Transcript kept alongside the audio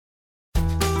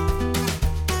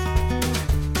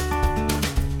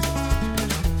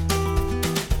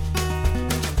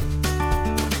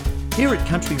Here at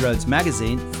Country Roads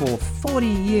Magazine, for 40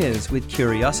 years with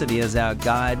curiosity as our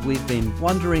guide, we've been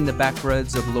wandering the back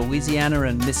roads of Louisiana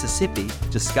and Mississippi,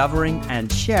 discovering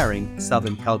and sharing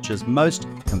Southern culture's most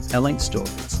compelling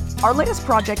stories. Our latest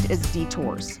project is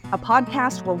Detours, a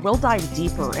podcast where we'll dive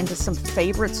deeper into some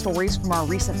favorite stories from our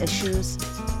recent issues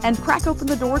and crack open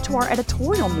the door to our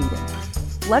editorial meeting,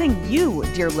 letting you,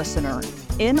 dear listener,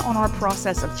 in on our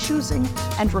process of choosing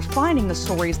and refining the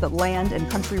stories that land in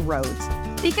Country Roads.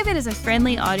 Think of it as a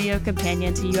friendly audio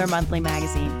companion to your monthly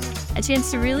magazine, a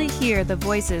chance to really hear the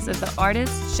voices of the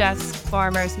artists, chefs,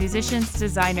 farmers, musicians,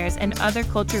 designers, and other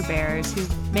culture bearers who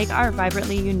make our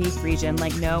vibrantly unique region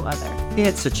like no other.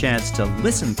 It's a chance to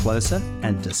listen closer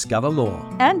and discover more.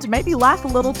 And maybe laugh a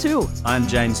little too. I'm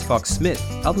James Fox Smith,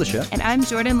 publisher. And I'm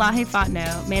Jordan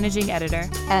Lahe-Fontenot, managing editor.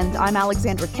 And I'm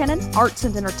Alexandra Kennan, arts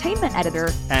and entertainment editor.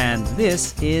 And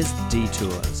this is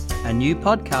Detours, a new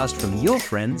podcast from your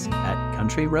friends at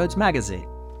Country Roads Magazine.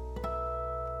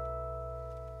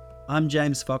 I'm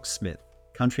James Fox Smith,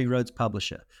 Country Roads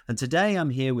publisher, and today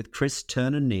I'm here with Chris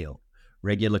Turner-Neal,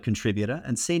 regular contributor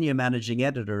and senior managing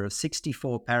editor of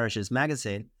 64 Parishes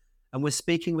magazine, and we're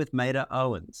speaking with Maida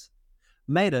Owens.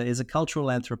 Maida is a cultural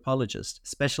anthropologist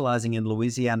specializing in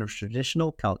Louisiana's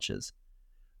traditional cultures.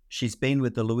 She's been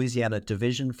with the Louisiana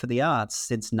Division for the Arts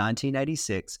since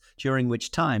 1986, during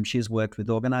which time she has worked with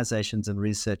organizations and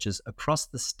researchers across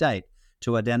the state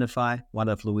to identify one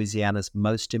of Louisiana's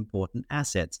most important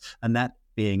assets, and that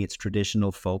being its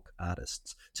traditional folk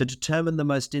artists, to determine the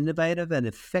most innovative and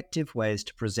effective ways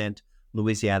to present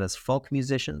Louisiana's folk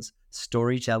musicians,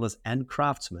 storytellers, and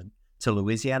craftsmen to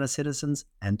Louisiana citizens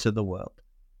and to the world.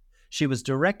 She was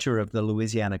director of the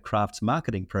Louisiana Crafts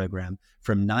Marketing Program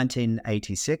from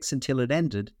 1986 until it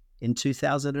ended in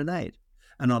 2008.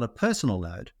 And on a personal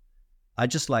note, I'd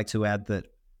just like to add that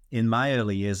in my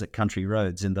early years at Country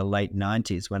Roads in the late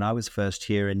 90s, when I was first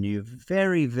here and knew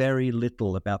very, very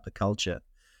little about the culture,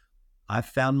 I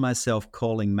found myself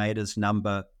calling Maida's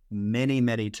number many,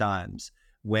 many times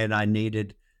when I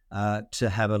needed to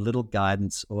have a little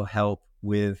guidance or help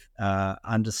with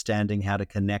understanding how to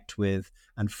connect with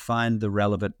and find the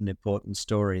relevant and important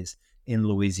stories in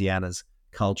Louisiana's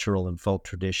cultural and folk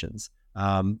traditions.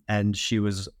 And she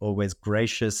was always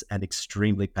gracious and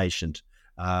extremely patient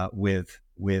with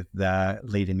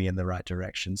leading me in the right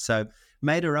direction. So,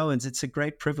 Maida Owens, it's a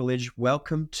great privilege.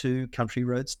 Welcome to Country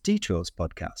Roads Detours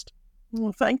podcast.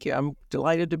 Well, thank you. I'm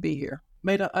delighted to be here.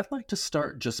 Maida, I'd like to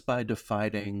start just by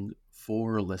defining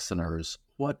for listeners,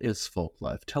 what is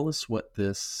Folklife? Tell us what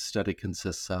this study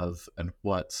consists of and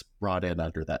what's brought in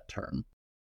under that term.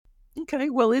 Okay,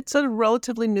 well, it's a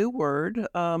relatively new word.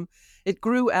 It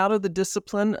grew out of the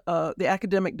discipline, the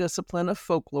academic discipline of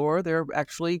folklore. There are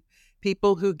actually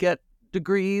people who get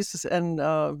degrees and,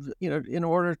 in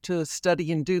order to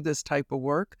study and do this type of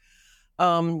work.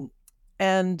 And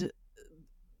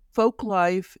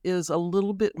Folklife is a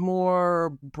little bit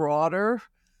more broader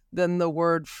than the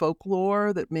word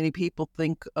folklore, that many people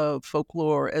think of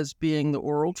folklore as being the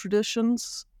oral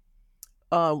traditions,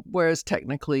 whereas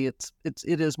technically it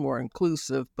is more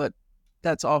inclusive, but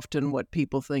that's often what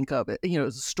people think of it,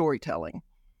 as storytelling.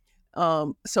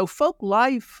 So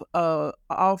Folklife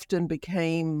often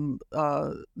became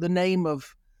the name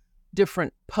of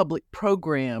different public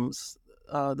programs,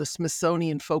 the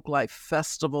Smithsonian Folklife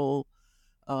Festival.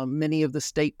 Many of the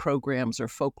state programs are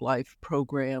Folklife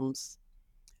programs.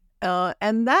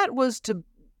 And that was to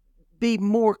be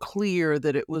more clear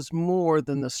that it was more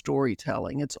than the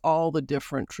storytelling. It's all the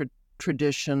different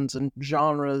traditions and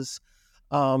genres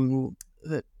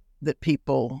that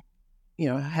people,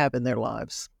 have in their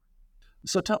lives.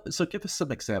 So give us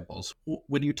some examples.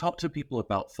 When you talk to people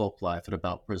about Folklife and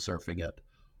about preserving it,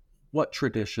 what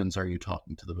traditions are you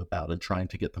talking to them about and trying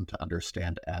to get them to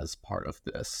understand as part of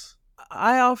this?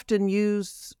 I often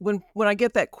use, when I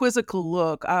get that quizzical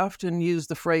look, I often use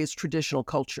the phrase traditional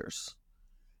cultures.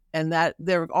 And that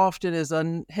there often is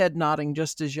a head nodding,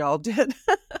 just as y'all did.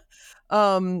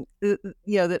 Okay,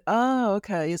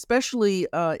 especially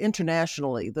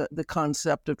internationally, the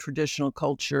concept of traditional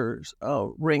cultures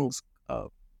rings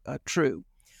true.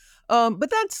 But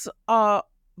that's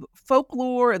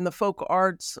folklore and the folk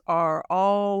arts are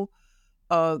all,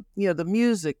 the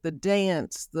music, the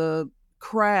dance, the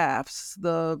crafts,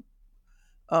 the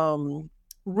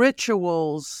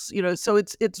rituals, so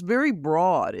it's very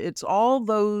broad. It's all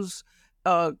those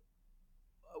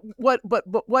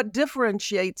what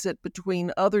differentiates it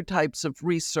between other types of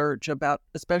research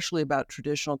especially about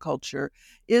traditional culture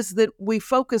is that we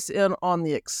focus in on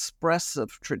the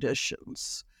expressive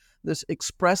traditions, this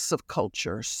expressive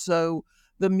culture. So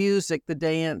the music, the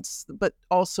dance, but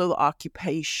also the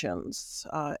occupations.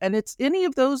 And it's any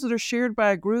of those that are shared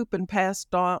by a group and passed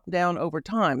down over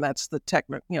time. That's the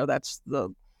that's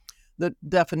the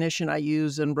definition I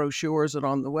use in brochures and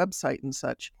on the website and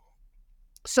such.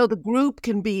 So the group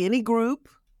can be any group,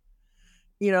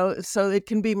 so it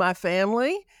can be my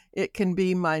family, it can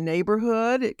be my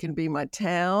neighborhood, it can be my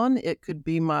town, it could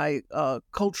be my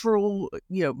cultural,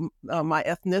 my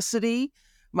ethnicity,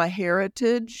 my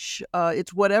heritage.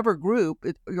 It's whatever group,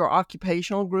 your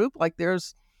occupational group. Like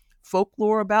there's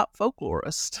folklore about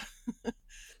folklorists.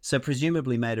 So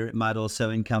presumably, Maida, it might also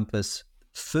encompass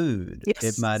food. Yes.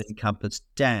 It might encompass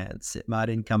dance. It might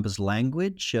encompass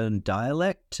language and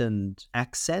dialect and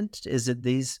accent. Are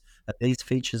these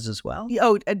features as well?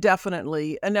 Oh,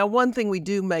 definitely. And now one thing we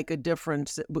do make a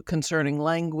difference concerning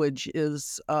language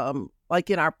is like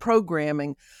in our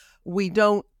programming, we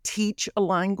don't teach a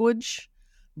language,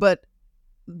 but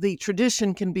the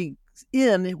tradition can be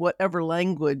in whatever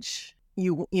language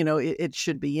it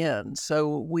should be in.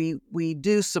 So we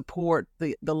do support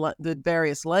the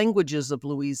various languages of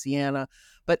Louisiana,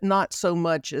 but not so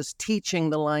much as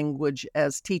teaching the language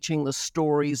as teaching the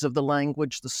stories of the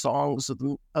language, the songs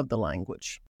of the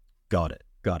language. Got it.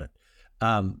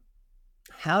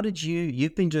 How did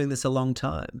you've been doing this a long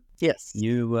time. Yes.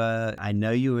 I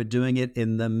know you were doing it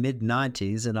in the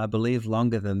mid-90s, and I believe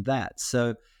longer than that.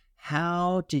 So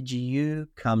how did you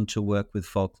come to work with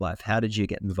Folklife? How did you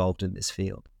get involved in this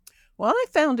field? Well, I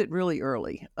found it really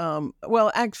early.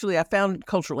 Actually, I found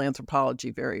cultural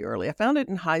anthropology very early. I found it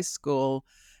in high school,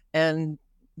 and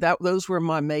those were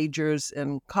my majors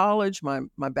in college.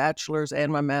 My bachelor's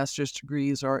and my master's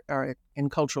degrees are in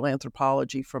cultural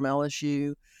anthropology from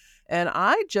LSU. And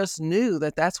I just knew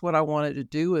that that's what I wanted to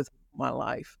do with my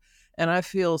life. And I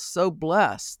feel so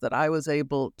blessed that I was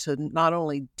able to not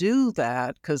only do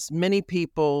that, because many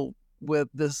people with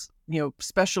this,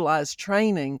 specialized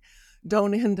training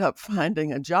don't end up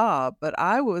finding a job, but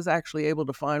I was actually able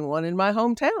to find one in my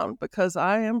hometown because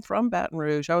I am from Baton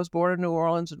Rouge. I was born in New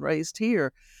Orleans and raised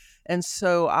here. And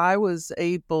so I was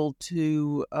able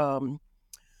to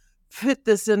fit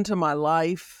this into my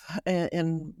life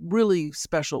in really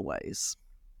special ways.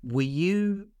 Were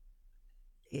you,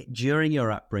 during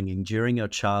your upbringing, during your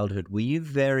childhood, were you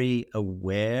very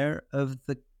aware of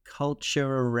the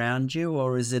culture around you?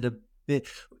 Or is it a bit,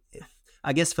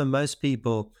 I guess for most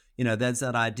people, there's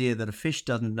that idea that a fish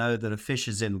doesn't know that a fish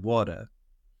is in water.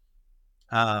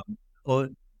 Or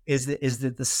is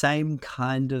it the same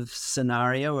kind of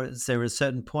scenario? Or is there a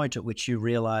certain point at which you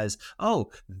realize,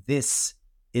 oh, this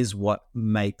is what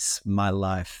makes my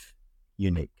life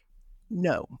unique?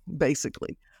 No,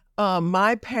 basically.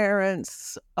 My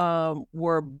parents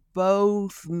were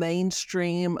both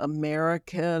mainstream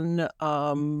American.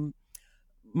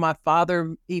 My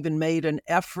father even made an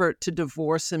effort to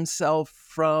divorce himself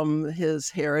from his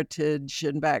heritage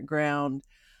and background.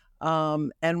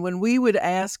 And when we would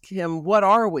ask him, what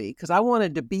are we? Because I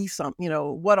wanted to be something,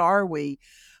 what are we?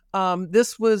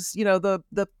 This was,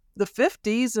 the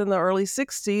 50s and the early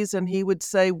 60s, and he would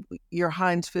say, you're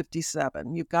Heinz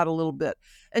 57. You've got a little bit.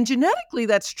 And genetically,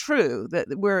 that's true, that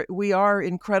we are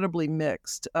incredibly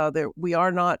mixed. We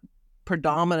are not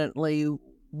predominantly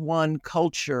one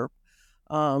culture.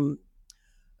 But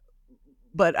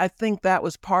I think that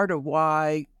was part of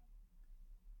why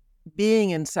being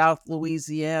in South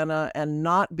Louisiana and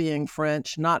not being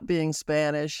French, not being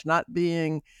Spanish, not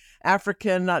being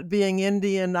African, not being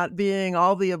Indian, not being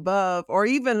all the above, or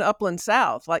even Upland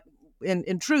South. Like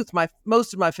in truth,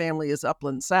 most of my family is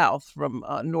Upland South from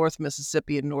North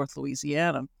Mississippi and North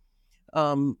Louisiana.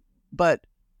 But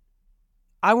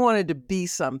I wanted to be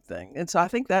something. And so I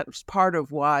think that was part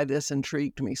of why this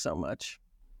intrigued me so much.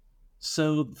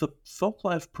 So the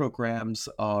Folklife programs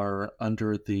are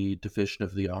under the Division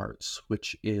of the Arts,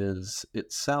 which is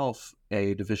itself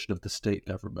a division of the state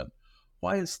government.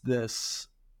 Why is this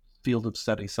field of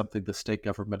study something the state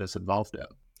government is involved in?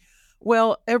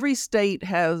 Well, every state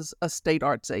has a state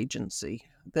arts agency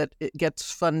that it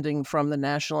gets funding from the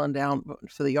National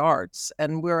Endowment for the Arts.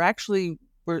 And we're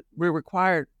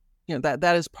required,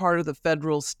 that is part of the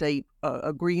federal state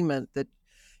agreement that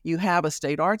you have a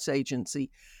state arts agency.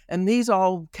 And these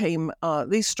all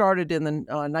these started in the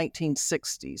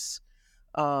 1960s.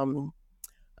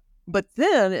 But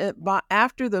then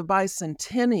after the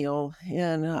bicentennial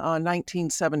in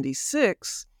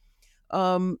 1976,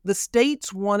 the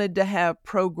states wanted to have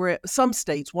some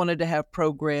states wanted to have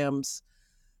programs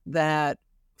that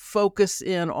focus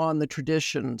in on the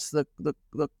traditions, the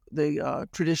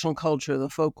traditional culture, the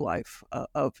folk life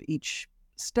of each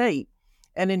state,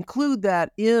 and include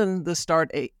that in the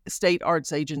state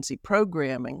arts agency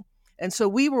programming. And so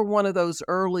we were one of those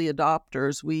early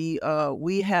adopters. We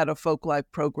had a Folklife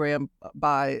program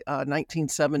by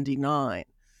 1979.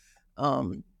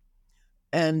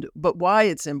 But why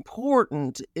it's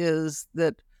important is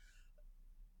that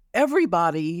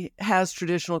everybody has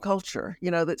traditional culture,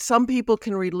 that some people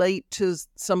can relate to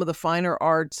some of the finer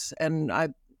arts, and I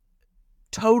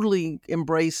totally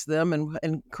embrace them and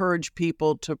encourage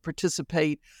people to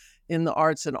participate in the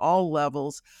arts at all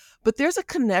levels. But there's a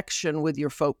connection with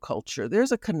your folk culture.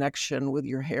 There's a connection with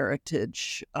your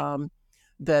heritage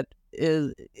that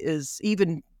is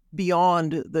even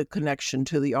beyond the connection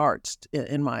to the arts,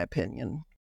 in my opinion.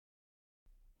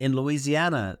 In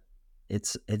Louisiana,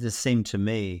 it just seemed to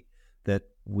me that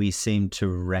we seem to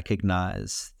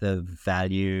recognize the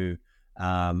value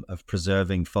of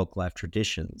preserving folklife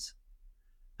traditions.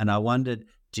 And I wondered,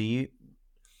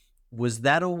 was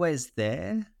that always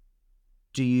there?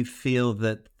 Do you feel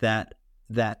that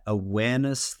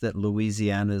awareness that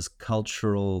Louisiana's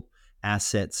cultural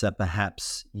assets are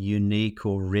perhaps unique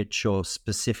or rich or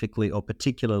specifically or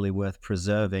particularly worth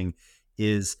preserving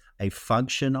is a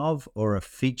function of or a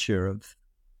feature of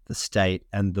the state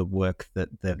and the work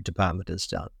that the department has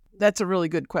done? That's a really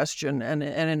good question and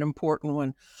an important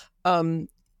one.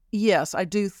 Yes, I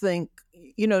do think,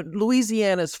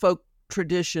 Louisiana's folk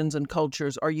traditions and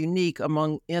cultures are unique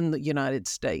in the United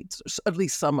States. At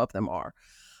least some of them are,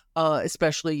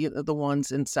 especially the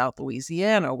ones in South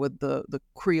Louisiana with the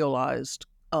Creolized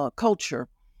culture.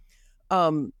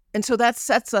 And so that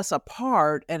sets us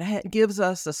apart and gives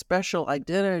us a special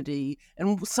identity.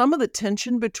 And some of the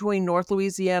tension between North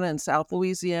Louisiana and South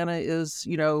Louisiana is,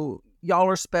 y'all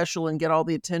are special and get all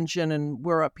the attention and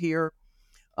we're up here.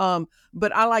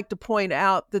 But I like to point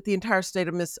out that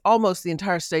almost the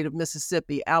entire state of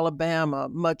Mississippi, Alabama,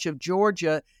 much of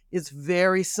Georgia is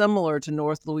very similar to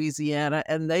North Louisiana,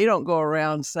 and they don't go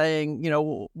around saying,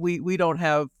 we don't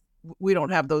have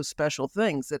those special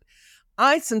things. That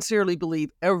I sincerely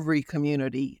believe every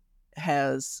community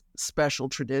has special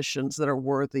traditions that are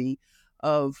worthy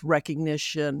of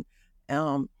recognition.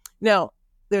 Now,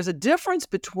 there's a difference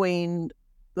between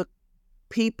the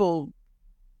people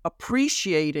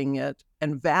appreciating it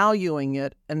and valuing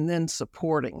it and then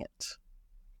supporting it.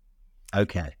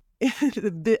 Okay.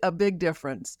 A big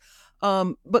difference.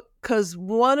 Because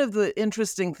one of the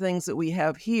interesting things that we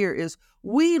have here is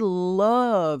we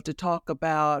love to talk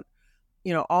about,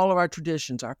 all of our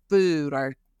traditions, our food,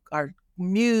 our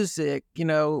music.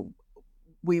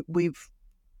 We've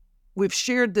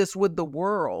shared this with the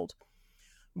world,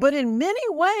 but in many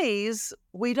ways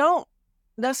we don't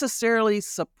necessarily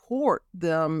support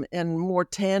them in more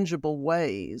tangible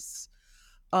ways.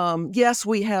 Yes,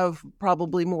 we have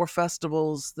probably more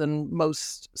festivals than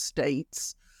most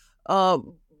states,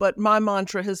 but my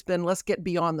mantra has been, let's get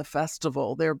beyond the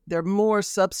festival. There more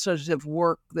substantive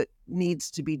work that needs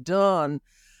to be done,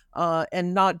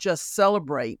 and not just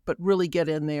celebrate, but really get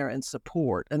in there and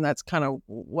support. And that's kind of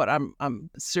what I'm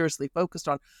seriously focused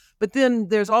on. But then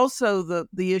there's also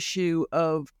the issue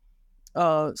of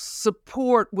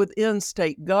support within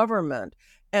state government.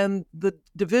 And the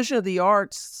Division of the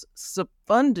Arts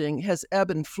funding has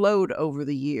ebbed and flowed over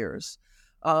the years.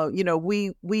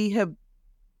 We have,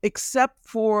 except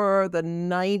for the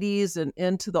 90s and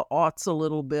into the aughts a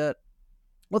little bit,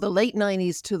 the late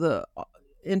 90s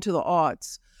into the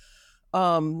aughts,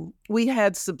 we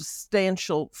had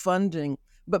substantial funding.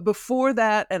 But before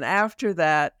that and after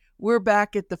that, we're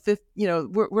back at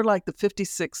we're like the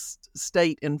 56th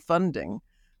state in funding.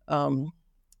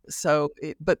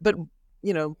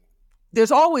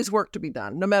 There's always work to be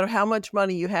done. No matter how much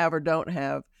money you have or don't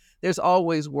have, there's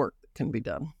always work that can be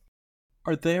done.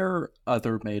 Are there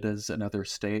other MEDAs in other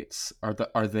states?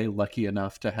 Are they lucky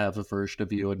enough to have a version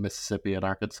of you in Mississippi and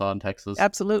Arkansas and Texas?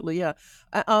 Absolutely, yeah.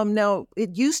 Now,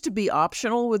 it used to be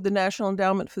optional with the National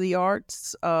Endowment for the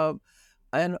Arts,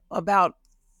 and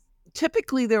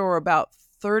typically there were about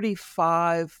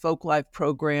 35 Folklife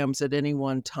programs at any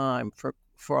one time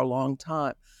for a long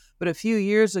time. But a few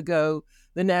years ago,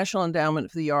 the National Endowment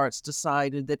for the Arts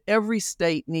decided that every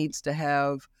state needs to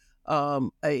have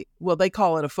they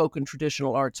call it a folk and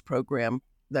traditional arts program.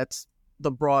 That's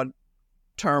the broad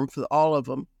term for all of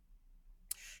them.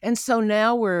 And so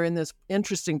now we're in this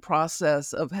interesting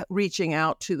process of reaching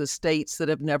out to the states that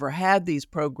have never had these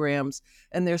programs,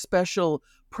 and their special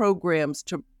programs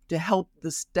to help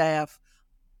the staff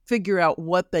figure out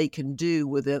what they can do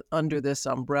with it under this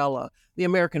umbrella. The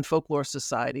American Folklore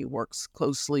Society works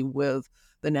closely with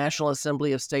the National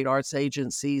Assembly of State Arts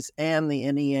Agencies and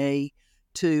the NEA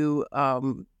to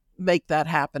make that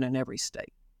happen in every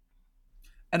state.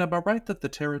 And am I right that the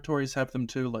territories have them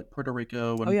too, like Puerto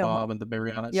Rico Oh and yeah, Guam and the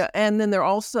Marianas? yeah, and then there are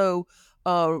also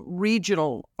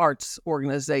regional arts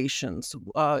organizations.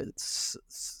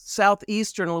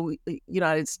 Southeastern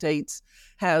United States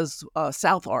has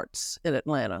South Arts in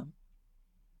Atlanta,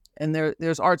 and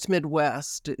there's Arts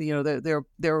Midwest. There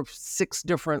are 6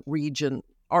 different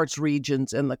arts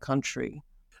regions in the country.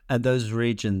 And those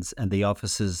regions and the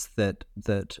offices that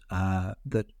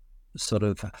sort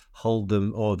of hold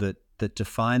them, or that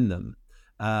define them,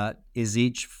 is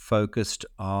each focused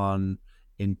on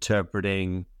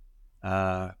interpreting,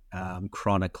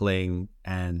 chronicling,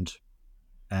 and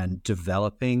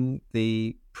developing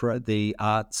the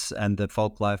arts and the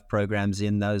folk life programs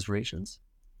in those regions?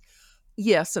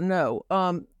 Yes and no.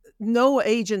 No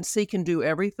agency can do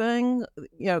everything.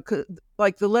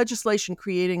 Like the legislation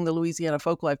creating the Louisiana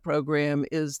Folklife Program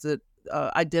is that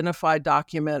identify,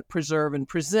 document, preserve, and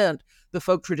present the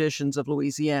folk traditions of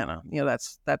Louisiana.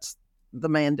 That's the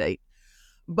mandate.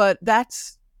 But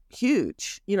that's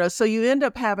huge. So you end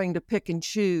up having to pick and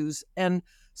choose, and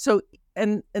so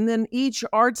and then each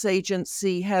arts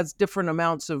agency has different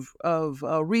amounts of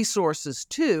resources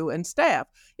too, and staff.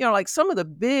 Like some of the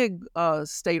big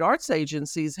state arts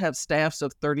agencies have staffs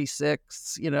of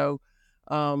 36.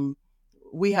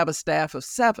 We have a staff of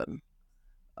 7,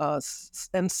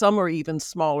 and some are even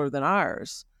smaller than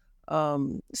ours.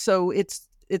 So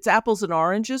it's apples and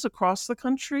oranges across the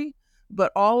country,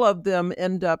 but all of them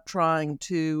end up trying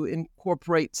to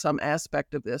incorporate some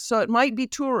aspect of this. So it might be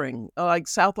touring. Like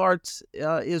South Arts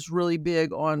is really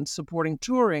big on supporting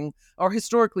touring, or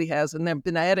historically has, and they've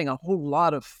been adding a whole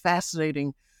lot of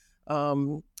fascinating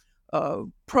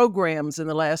programs in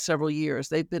the last several years.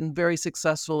 They've been very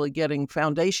successful at getting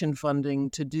foundation funding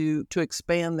to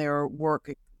expand their work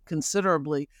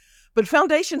considerably. But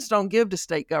foundations don't give to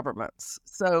state governments.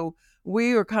 So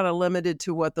we are kind of limited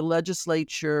to what the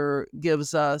legislature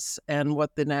gives us and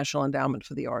what the National Endowment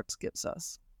for the Arts gives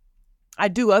us. I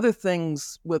do other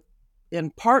things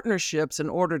in partnerships in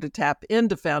order to tap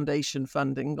into foundation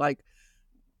funding, like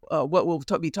what we'll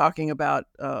be talking about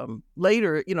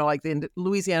later. Like the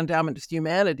Louisiana Endowment for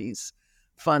Humanities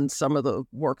funds some of the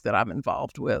work that I'm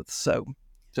involved with. So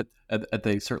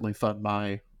they certainly fund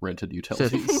my rented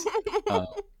utilities.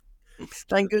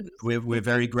 Thank goodness. We're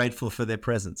very grateful for their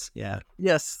presence. Yeah.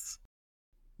 Yes.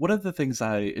 One of the things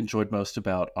I enjoyed most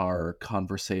about our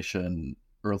conversation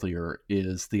earlier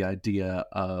is the idea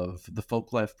of the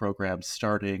Folklife program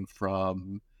starting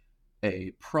from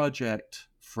a project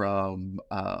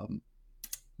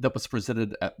that was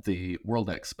presented at the World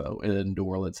Expo in New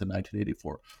Orleans in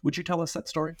 1984. Would you tell us that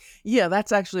story? Yeah,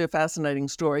 that's actually a fascinating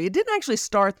story. It didn't actually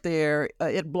start there.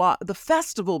 The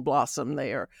festival blossomed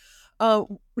there.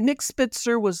 Nick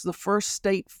Spitzer was the first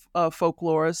state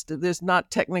folklorist. There's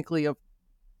not technically a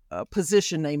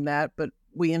position named that, but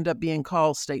we end up being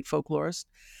called state folklorist.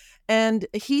 And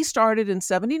he started in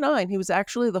 1979. He was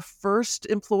actually the first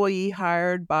employee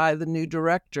hired by the new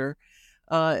director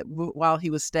while he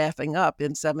was staffing up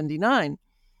in 1979.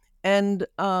 And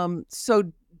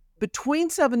so between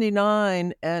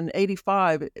 1979 and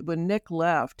 1985, when Nick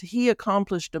left, he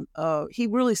he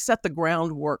really set the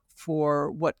groundwork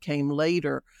for what came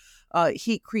later.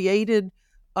 He created,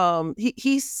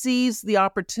 he seized the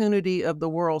opportunity of the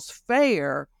World's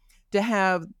Fair to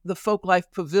have the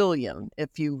Folklife Pavilion,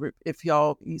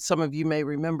 some of you may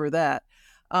remember that.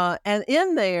 And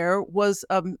in there was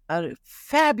a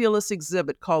fabulous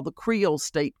exhibit called the Creole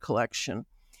State Collection.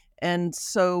 And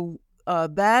so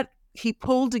he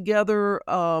pulled together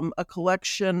a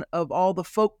collection of all the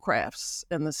folk crafts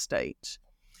in the state.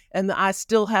 And I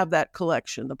still have that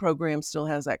collection. The program still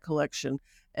has that collection.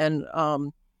 And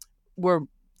we're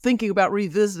thinking about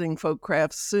revisiting folk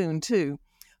crafts soon, too.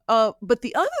 But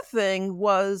the other thing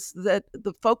was that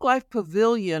the Folklife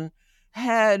Pavilion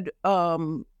had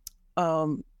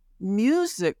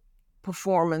music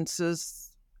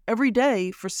performances every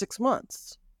day for 6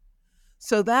 months.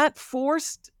 So that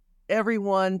forced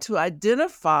everyone to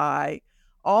identify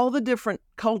all the different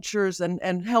cultures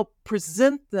and help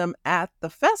present them at the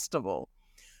festival.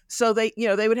 So they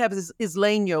would have this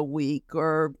Isleño week,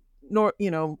 or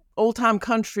old time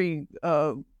country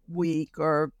week,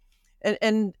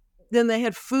 and then they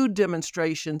had food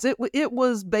demonstrations. It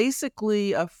was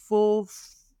basically a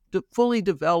fully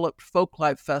developed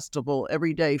folklife festival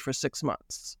every day for 6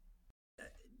 months.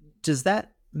 Does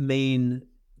that mean?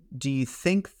 Do you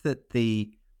think that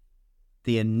the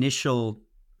initial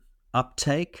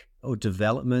uptake or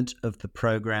development of the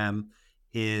program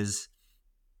is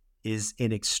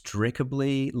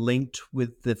inextricably linked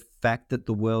with the fact that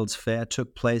the World's Fair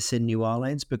took place in New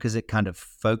Orleans, because it kind of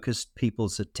focused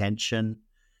people's attention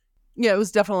Yeah, it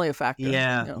was definitely a factor.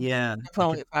 Yeah, yeah.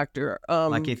 Definitely a factor.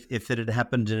 Like if it had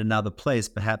happened in another place,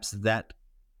 perhaps that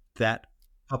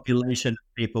population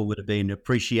of people would have been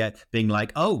being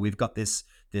like, oh, we've got this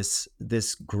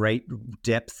great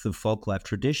depth of folklife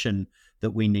tradition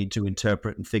that we need to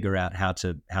interpret and figure out how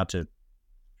to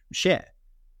share.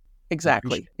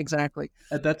 Exactly.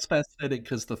 And that's fascinating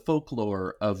because the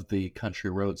folklore of the Country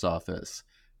Roads office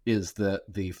is that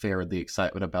the fair and the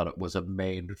excitement about it was a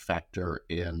main factor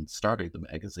in starting the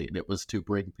magazine. It was to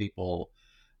bring people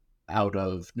out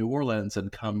of New Orleans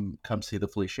and come see the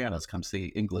Felicianas, come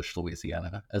see English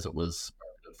Louisiana, as it was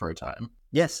for a time.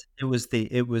 Yes, it was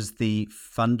the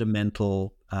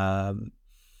fundamental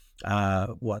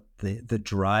the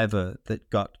driver that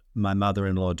got my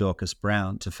mother-in-law Dorcas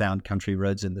Brown to found Country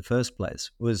Roads in the first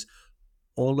place, was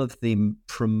all of the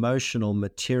promotional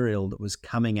material that was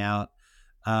coming out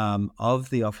of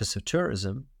the Office of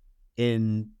Tourism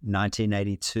in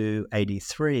 1982,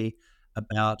 83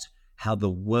 about how the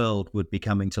world would be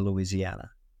coming to Louisiana.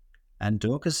 And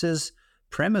Dorcas's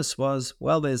premise was,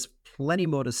 well, there's plenty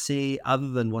more to see other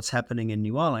than what's happening in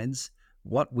New Orleans.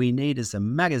 What we need is a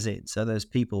magazine so those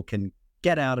people can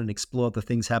get out and explore the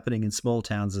things happening in small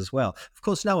towns as well. Of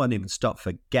course, no one even stopped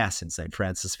for gas in St.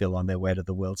 Francisville on their way to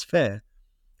the World's Fair,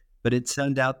 but it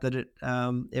turned out that it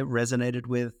resonated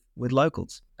with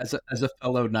locals. As a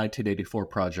fellow 1984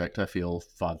 project, I feel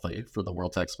fondly for the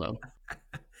World's Expo.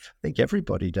 I think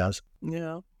everybody does.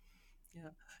 Yeah.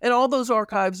 And all those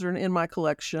archives are in my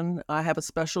collection. I have a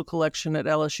special collection at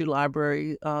LSU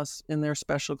Library in their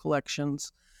special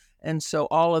collections, and so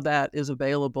all of that is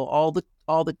available. All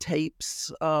the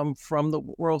tapes from the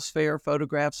World's Fair,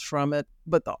 photographs from it,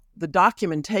 but the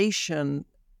documentation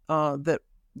that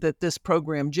this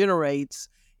program generates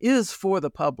is for the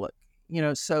public.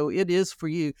 So it is for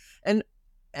you. And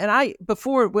I,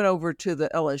 before it went over to the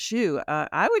LSU,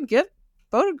 I would get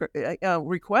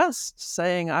requests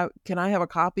saying, can I have a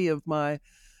copy of my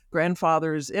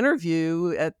grandfather's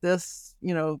interview at this,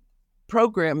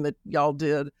 program that y'all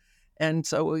did? And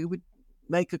so we would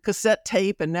make a cassette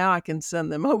tape, and now I can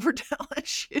send them over to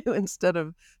LSU instead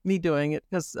of me doing it.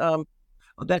 Because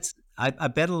I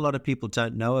bet a lot of people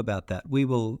don't know about that. We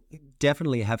will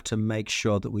definitely have to make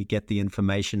sure that we get the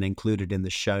information included in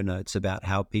the show notes about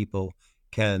how people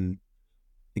can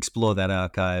explore that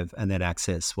archive and then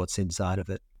access what's inside of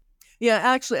it. Yeah,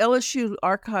 actually, LSU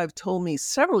Archive told me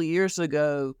several years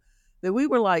ago that we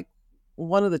were like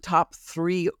one of the top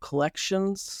 3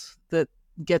 collections that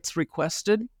gets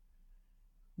requested,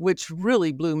 which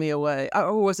really blew me away.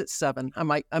 Or was it 7?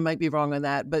 I might be wrong on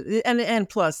that. But and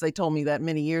plus, they told me that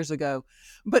many years ago.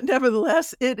 But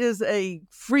nevertheless, it is a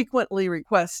frequently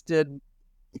requested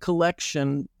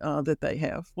collection that they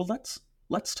have. Well,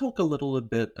 let's talk a little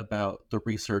bit about the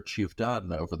research you've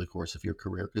done over the course of your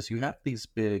career, because you have these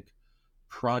big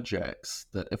projects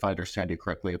that, if I understand you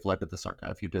correctly, have led to this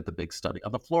archive. You did the big study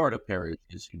on the Florida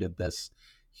parishes. You did this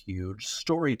huge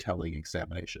storytelling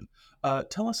examination.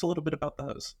 Tell us a little bit about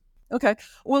those. Okay.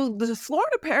 Well, the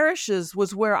Florida parishes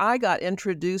was where I got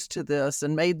introduced to this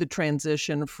and made the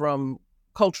transition from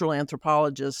cultural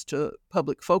anthropologist to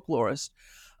public folklorist.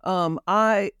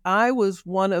 I was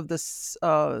one of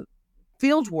the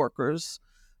field workers,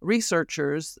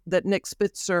 researchers that Nick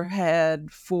Spitzer had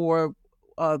for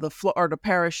the Florida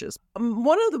parishes.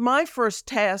 One of my first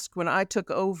tasks when I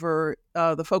took over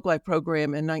the Folklife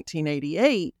program in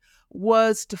 1988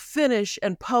 was to finish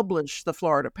and publish the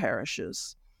Florida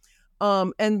parishes.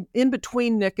 And in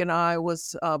between Nick and I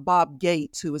was Bob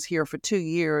Gates, who was here for 2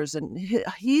 years, and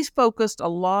he's focused a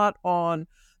lot on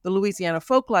the Louisiana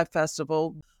Folklife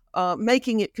Festival,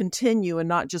 making it continue and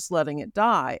not just letting it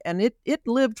die. And it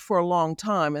lived for a long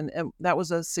time, and that was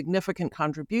a significant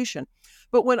contribution.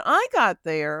 But when I got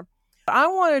there, I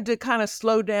wanted to kind of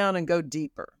slow down and go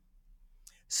deeper.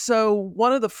 So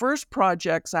one of the first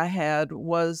projects I had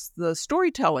was the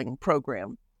storytelling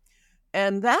program.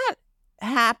 And that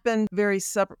happened very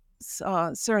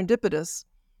serendipitous,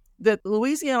 that the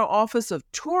Louisiana Office of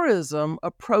Tourism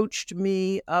approached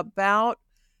me about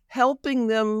helping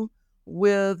them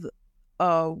with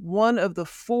one of the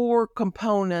 4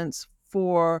 components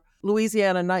for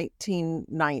Louisiana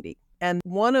 1990. And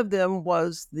one of them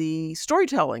was the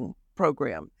storytelling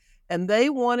program. And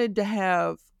they wanted to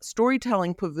have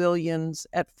storytelling pavilions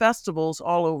at festivals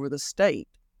all over the state.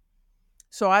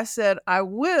 So I said, I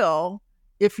will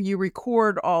if you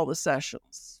record all the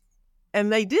sessions.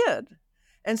 And they did.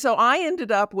 And so I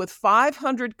ended up with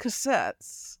 500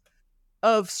 cassettes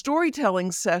of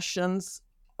storytelling sessions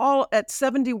all at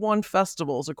 71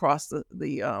 festivals across the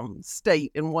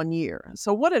state in 1 year.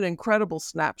 So what an incredible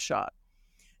snapshot.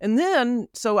 And then,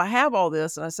 so I have all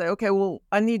this and I say, okay, well,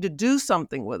 I need to do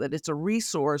something with it. It's a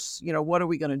resource. What are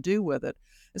we going to do with it?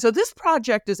 And so this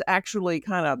project is actually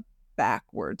kind of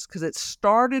backwards because it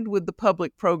started with the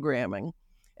public programming,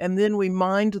 and then we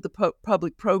mined the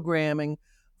public programming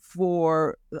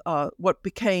for what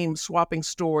became Swapping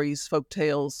Stories, Folk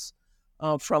Tales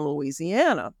from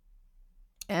Louisiana.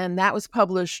 And that was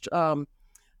published,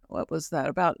 what was that,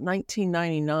 about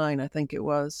 1999, I think it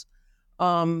was.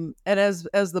 And as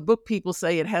the book people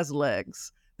say, it has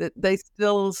legs. That they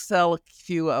still sell a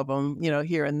few of them,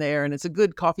 here and there, and it's a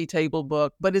good coffee table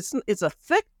book. But it's a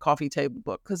thick coffee table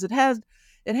book because it has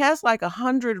like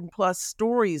 100+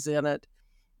 stories in it.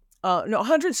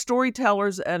 100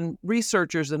 storytellers and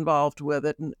researchers involved with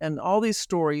it, and all these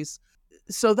stories.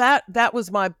 So that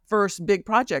was my first big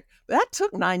project. That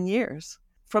took 9 years.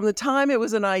 From the time it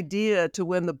was an idea to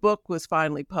when the book was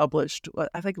finally published,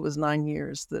 I think it was 9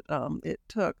 years that it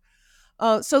took.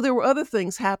 So there were other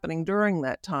things happening during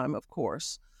that time, of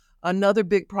course. Another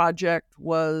big project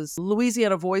was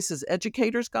Louisiana Voices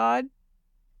Educator's Guide.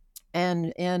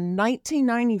 And in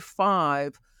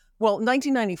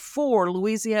 1994,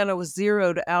 Louisiana was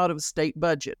zeroed out of state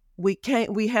budget. We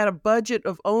had a budget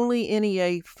of only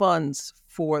NEA funds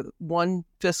for one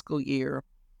fiscal year.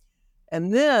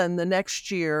 And then the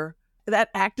next year, that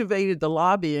activated the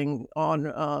lobbying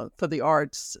for the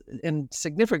arts in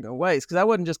significant ways, because I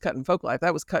wasn't just cutting Folklife,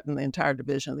 that was cutting the entire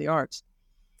division of the arts.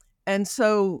 And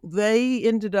so they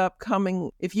ended up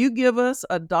coming, if you give us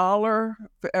 $1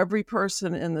 for every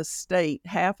person in the state,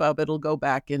 half of it will go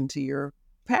back into your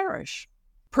parish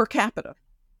per capita.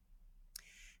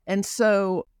 And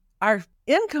so our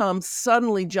income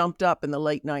suddenly jumped up in the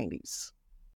late 90s.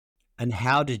 And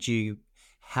how did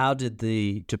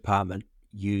the department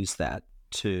use that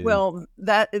to? Well,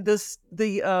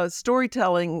 the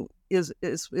storytelling is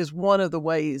one of the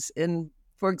ways. And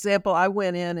for example, I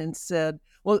went in and said,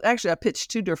 well, actually, I pitched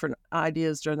 2 different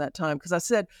ideas during that time because I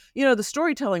said, the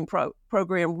storytelling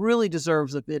program really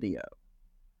deserves a video.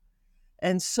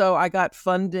 And so I got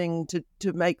funding to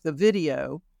make the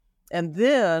video. And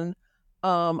then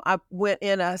I went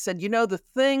in and I said, the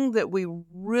thing that we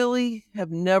really have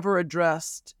never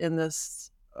addressed in this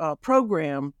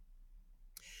program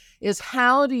is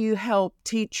how do you help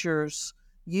teachers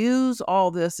use all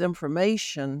this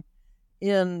information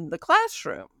in the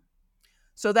classroom?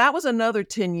 So that was another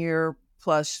 10-year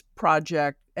plus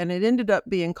project, and it ended up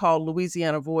being called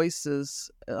Louisiana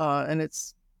Voices, and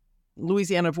it's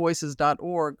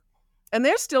louisianavoices.org. And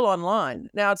they're still online.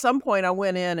 Now, at some point, I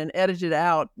went in and edited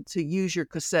out to use your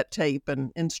cassette tape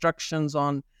and instructions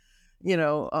on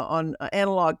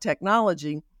analog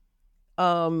technology.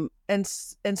 And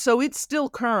so it's still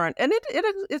current, and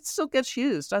it still gets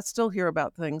used. I still hear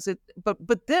about things.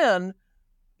 But then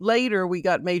later we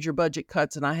got major budget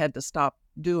cuts, and I had to stop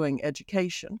doing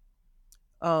education.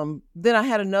 Then I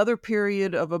had another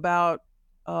period of about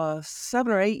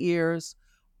 7 or 8 years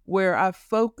where I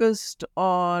focused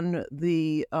on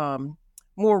the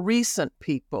more recent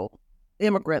people,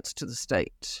 immigrants to the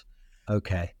state.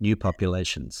 Okay, new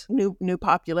populations. New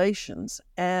populations.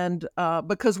 And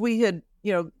because we had,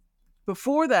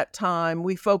 before that time,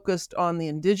 we focused on the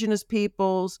indigenous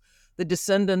peoples, the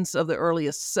descendants of the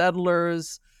earliest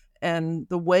settlers, and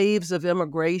the waves of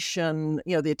immigration,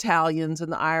 the Italians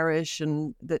and the Irish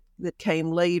and that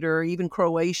came later, even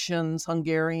Croatians,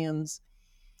 Hungarians.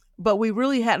 But we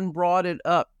really hadn't brought it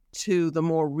up to the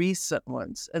more recent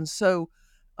ones. And so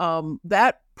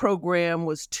that program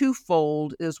was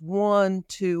twofold, is one,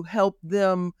 to help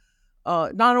them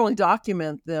not only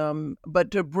document them,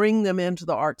 but to bring them into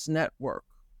the arts network.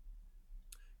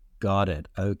 Got it.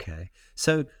 Okay.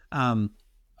 So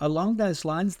along those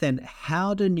lines, then,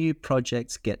 how do new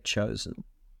projects get chosen?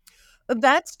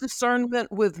 That's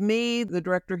discernment with me, the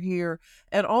director here.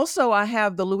 And also I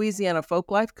have the Louisiana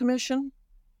Folklife Commission.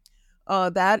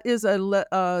 That is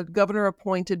a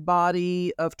governor-appointed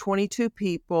body of 22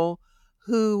 people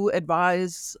who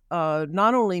advise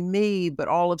not only me, but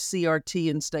all of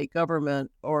CRT and state government,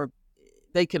 or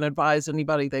they can advise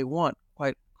anybody they want,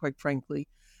 quite frankly.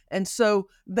 And so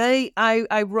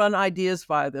I run ideas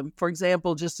by them. For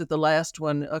example, just at the last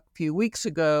one a few weeks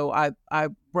ago, I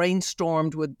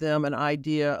brainstormed with them an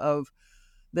idea of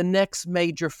the next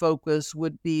major focus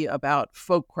would be about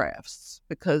folk crafts,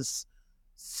 because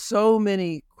so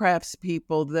many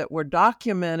craftspeople that were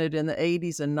documented in the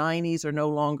 80s and 90s are no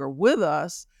longer with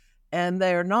us, and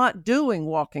they're not doing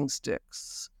walking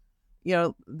sticks.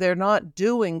 They're not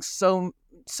doing so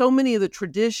many of the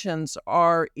traditions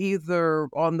are either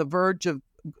on the verge of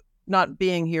not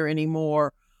being here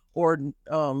anymore, or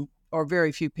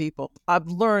very few people. I've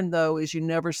learned, though, is you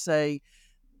never say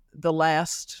the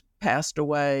last passed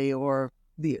away, or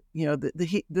this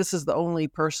is the only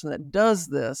person that does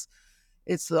this.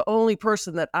 It's the only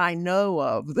person that I know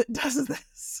of that does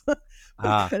this.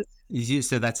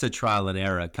 So that's a trial and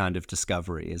error kind of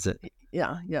discovery, is it?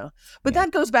 Yeah. But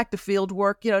that goes back to field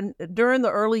work. During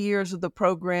the early years of the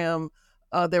program,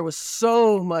 there was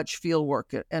so much field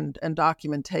work and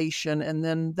documentation, and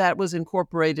then that was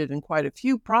incorporated in quite a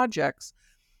few projects.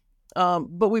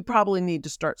 But we probably need to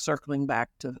start circling back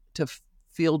to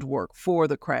field work for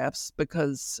the crafts,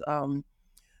 because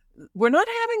we're not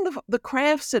having the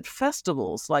crafts at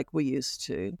festivals like we used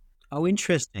to. Oh,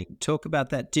 interesting. Talk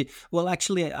about that. Well,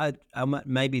 actually, I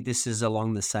maybe this is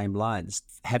along the same lines.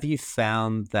 Have you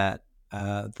found that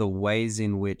the ways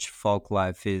in which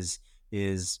Folklife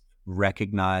is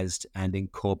recognized and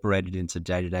incorporated into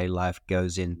day-to-day life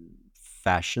goes in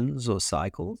fashions or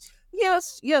cycles?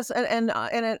 Yes, and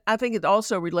I think it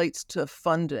also relates to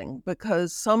funding,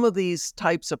 because some of these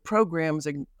types of programs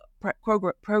and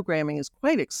programming is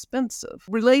quite expensive.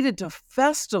 Related to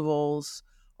festivals,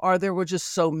 there were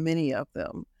just so many of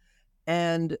them,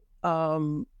 and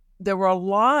there were a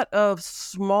lot of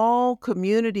small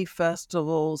community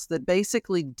festivals that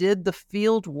basically did the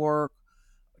field work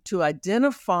to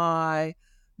identify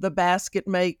the basket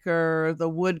maker, the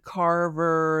wood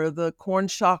carver, the corn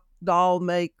shock doll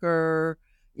maker,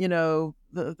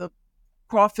 the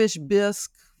crawfish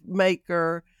bisque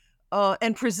maker,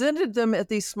 and presented them at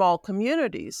these small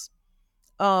communities.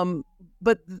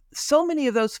 But so many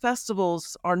of those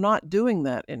festivals are not doing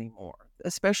that anymore,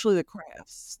 especially the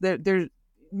crafts. Their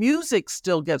music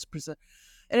still gets presented.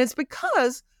 And it's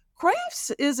because crafts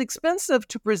is expensive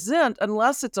to present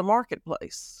unless it's a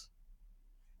marketplace.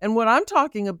 And what I'm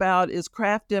talking about is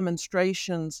craft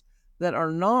demonstrations that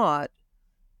are not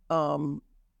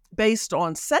based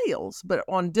on sales, but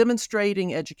on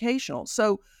demonstrating educational.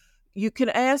 So you can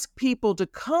ask people to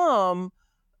come,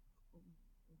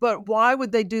 but why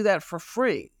would they do that for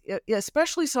free?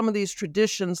 Especially some of these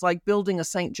traditions, like building a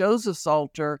St. Joseph's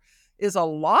altar, is a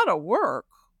lot of work,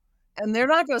 and they're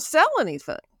not going to sell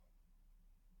anything.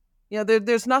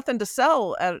 There's nothing to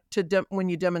sell when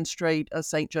you demonstrate a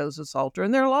St. Joseph's altar,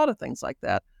 and there are a lot of things like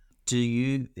that. Do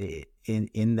you,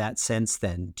 in that sense,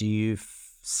 then, do you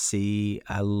see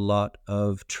a lot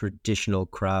of traditional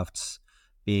crafts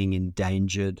being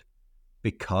endangered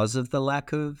because of the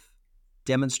lack of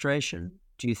demonstration?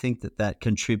 Do you think that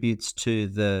contributes to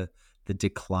the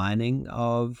declining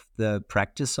of the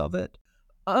practice of it?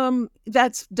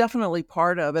 That's definitely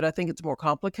part of it. I think it's more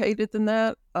complicated than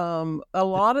that. In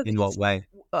what way?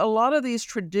 A lot of these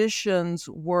traditions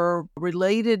were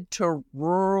related to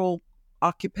rural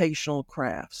occupational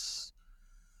crafts,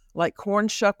 like corn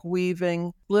shuck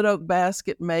weaving, split oak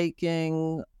basket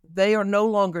making. They are no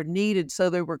longer needed, so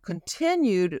they were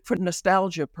continued for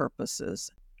nostalgia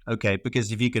purposes. Okay,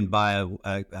 because if you can buy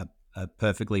a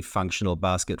perfectly functional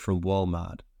basket from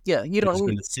Walmart, yeah, you don't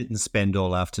going to sit and spend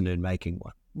all afternoon making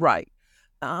one. Right.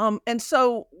 And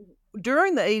so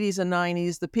during the 80s and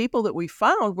 90s, the people that we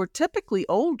found were typically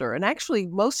older, and actually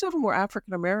most of them were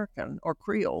African American or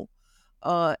Creole.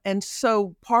 And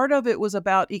so part of it was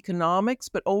about economics,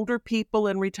 but older people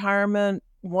in retirement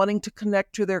wanting to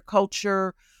connect to their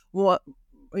culture,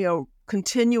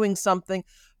 continuing something.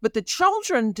 But the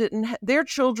children their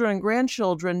children and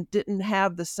grandchildren didn't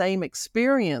have the same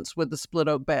experience with the split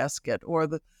oak basket or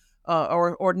the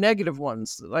or negative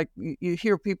ones. Like you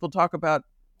hear people talk about,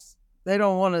 they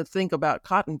don't want to think about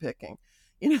cotton picking.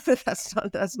 That's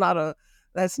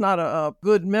not a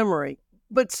good memory.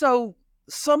 But so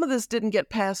some of this didn't get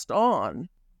passed on.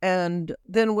 And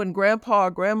then when grandpa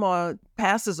or grandma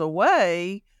passes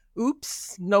away,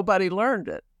 oops, nobody learned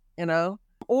it,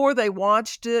 or they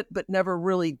watched it but never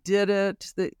really did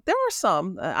it. There are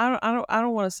some. I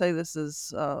don't want to say this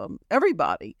is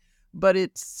everybody, but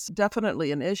it's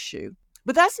definitely an issue.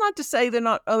 But that's not to say there are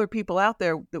not other people out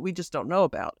there that we just don't know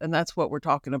about. And that's what we're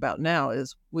talking about now,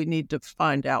 is we need to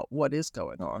find out what is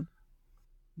going on.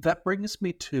 That brings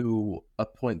me to a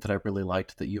point that I really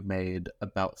liked that you made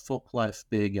about Folklife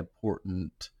being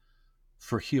important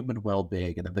for human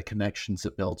well-being and the connections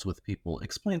it builds with people.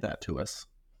 Explain that to us.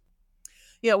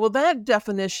 Yeah, well, that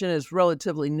definition is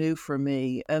relatively new for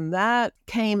me, and that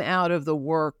came out of the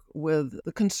work with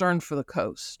the concern for the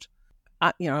coast.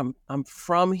 I'm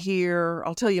from here.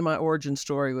 I'll tell you my origin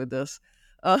story with this.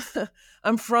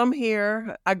 I'm from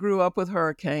here. I grew up with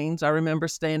hurricanes. I remember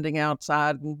standing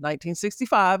outside in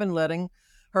 1965 and letting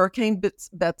Hurricane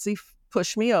Betsy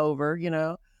push me over,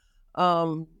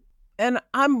 and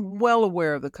I'm well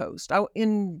aware of the coast. At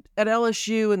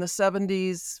LSU in the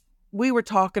 70s, we were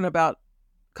talking about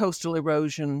coastal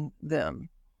erosion then.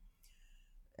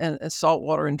 and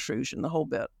saltwater intrusion, the whole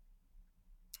bit.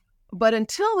 But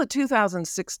until the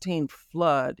 2016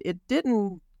 flood, it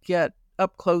didn't get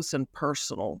up close and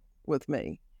personal with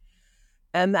me.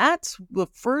 And that's the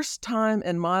first time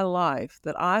in my life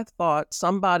that I thought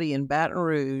somebody in Baton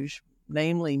Rouge,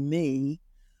 namely me,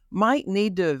 might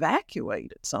need to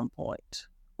evacuate at some point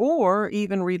or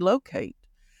even relocate.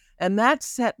 And that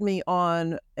set me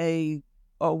on a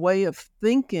way of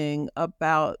thinking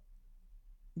about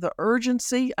the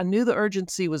urgency. I knew the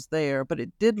urgency was there, but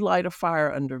it did light a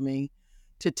fire under me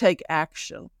to take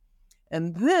action.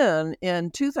 And then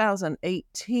in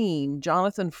 2018,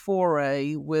 Jonathan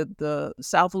Foray with the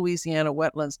South Louisiana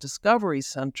Wetlands Discovery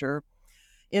Center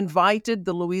invited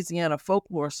the Louisiana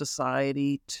Folklore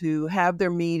Society to have their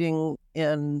meeting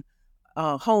in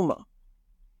Houma.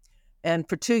 And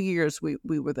for 2 years, we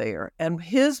were there. And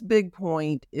his big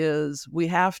point is we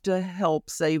have to help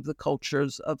save the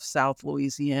cultures of South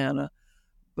Louisiana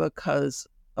because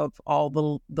of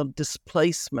all the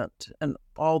displacement and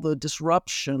all the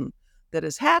disruption that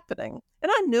is happening.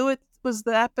 And I knew it was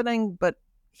happening, but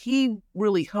he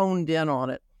really honed in on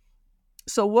it.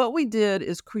 So what we did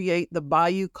is create the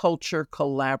Bayou Culture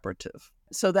Collaborative.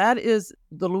 So that is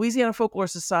the Louisiana Folklore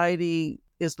Society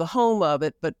is the home of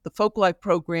it, but the Folklife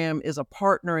program is a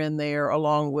partner in there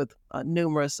along with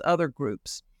numerous other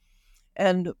groups.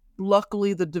 And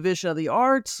luckily, the Division of the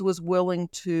Arts was willing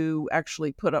to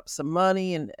actually put up some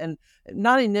money, and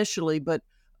not initially, but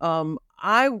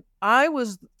I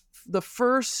was the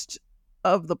first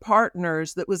of the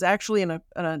partners that was actually in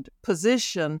a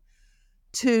position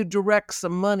to direct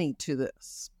some money to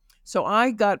this. So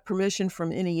I got permission from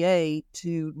NEA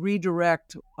to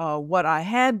redirect what I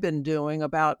had been doing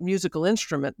about musical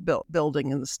instrument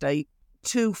building in the state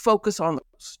to focus on the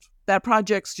coast. That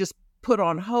project's just put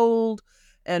on hold,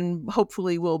 and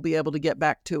hopefully we'll be able to get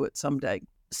back to it someday.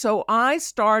 So I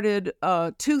started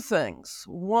 2 things.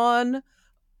 One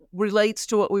relates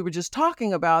to what we were just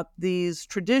talking about, these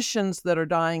traditions that are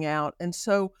dying out. And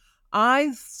so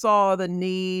I saw the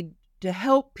need to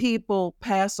help people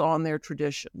pass on their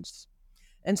traditions.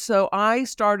 And so I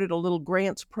started a little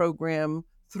grants program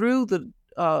through the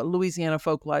Louisiana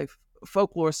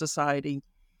Folklore Society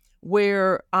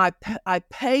where I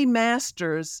pay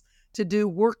masters to do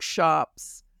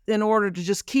workshops in order to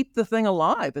just keep the thing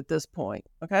alive at this point,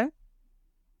 okay?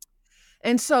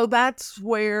 And so that's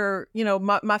where,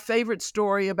 my favorite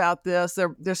story about this,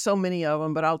 there's so many of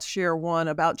them, but I'll share one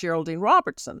about Geraldine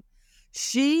Robertson.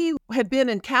 She had been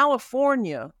in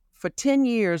California for 10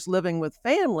 years living with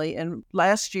family, and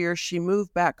last year she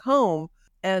moved back home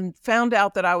and found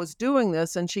out that I was doing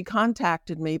this, and she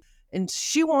contacted me, and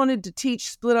she wanted to teach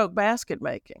split oak basket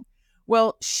making.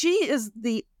 Well,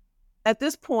 at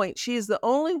this point, she is the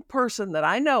only person that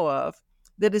I know of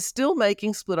that is still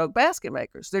making split oak basket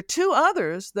makers. There are 2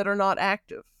 others that are not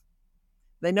active.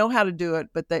 They know how to do it,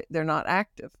 but they're not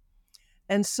active.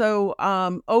 And so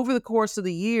over the course of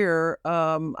the year,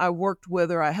 I worked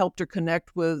with her. I helped her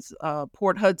connect with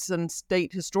Port Hudson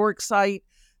State Historic Site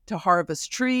to harvest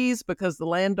trees because the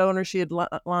landowner she had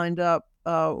lined up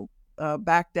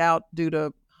backed out due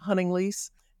to hunting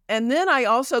lease. And then I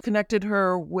also connected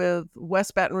her with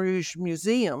West Baton Rouge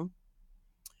Museum,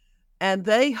 and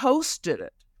they hosted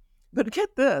it. But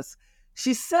get this,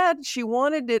 she said she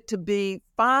wanted it to be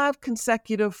 5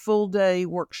 consecutive full-day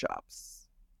workshops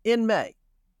in May.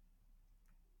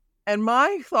 And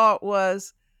my thought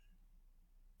was,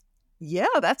 yeah,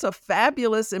 that's a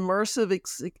fabulous immersive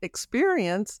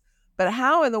experience, but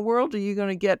how in the world are you going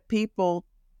to get people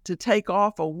to take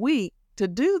off a week to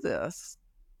do this?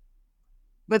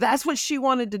 But that's what she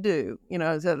wanted to do.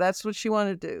 That's what she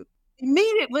wanted to do.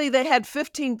 Immediately, they had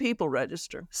 15 people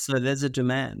register. So there's a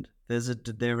demand.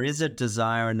 There is a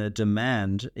desire and a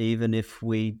demand, even if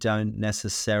we don't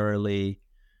necessarily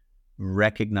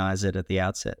recognize it at the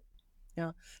outset.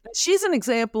 Yeah. She's an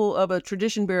example of a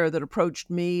tradition bearer that approached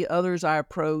me, others I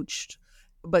approached.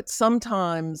 But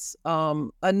sometimes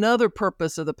another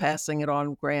purpose of the passing it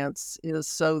on grants is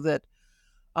so that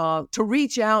to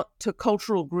reach out to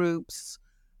cultural groups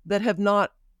that have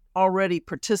not already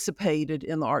participated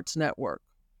in the Arts Network.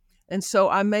 And so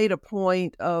I made a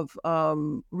point of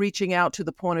reaching out to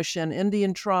the Pointe-au-Chien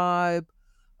Indian tribe,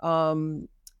 the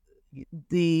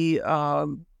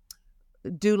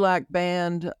Dulac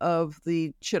Band of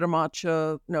the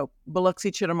Biloxi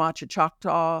Chitimacha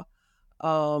Choctaw,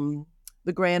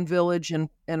 the Grand Village and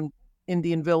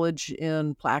Indian Village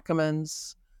in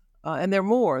Plaquemines, and there are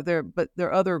more. But there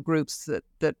are other groups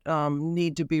that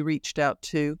need to be reached out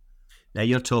to. Now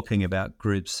you're talking about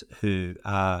groups who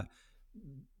are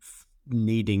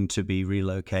needing to be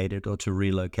relocated or to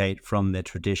relocate from their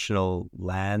traditional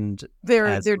land? They're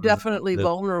as a result definitely of the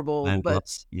vulnerable, land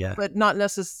loss? Yeah. but not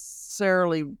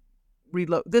necessarily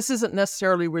This isn't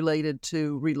necessarily related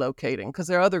to relocating, because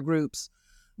there are other groups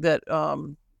that are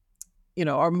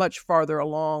much farther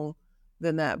along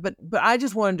than that. But I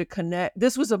just wanted to connect.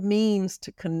 This was a means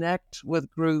to connect with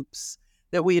groups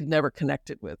that we had never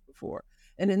connected with before.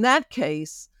 And in that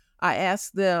case, I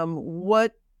asked them,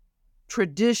 what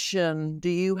tradition do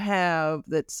you have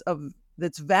that's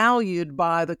valued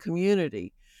by the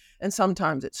community? And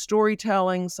sometimes it's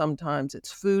storytelling, sometimes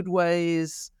it's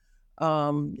foodways.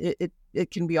 It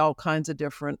can be all kinds of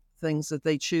different things that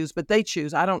they choose, but they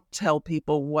choose. I don't tell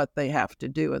people what they have to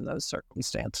do in those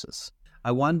circumstances.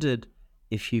 I wondered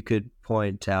if you could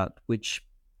point out which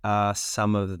are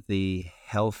some of the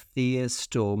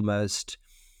healthiest or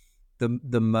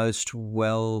the most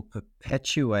well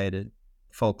perpetuated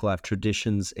folklife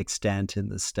traditions extant in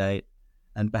the state,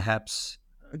 and perhaps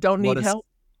Don't need help.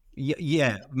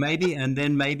 Yeah, maybe, and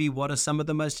then maybe what are some of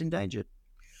the most endangered?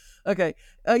 Okay.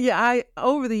 I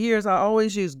over the years, I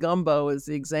always use gumbo as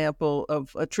the example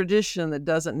of a tradition that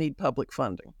doesn't need public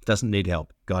funding. Doesn't need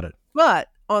help. Got it. But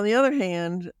on the other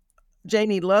hand,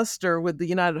 Janie Luster with the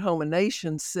United Home of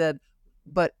Nations said,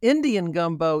 but Indian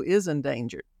gumbo is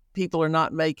endangered. People are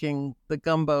not making the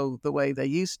gumbo the way they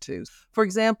used to. For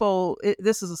example,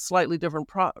 this is a slightly different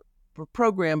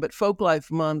program, but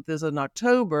Folklife Month is in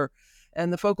October,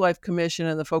 and the Folklife Commission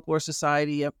and the Folklore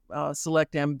Society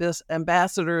select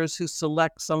ambassadors who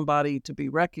select somebody to be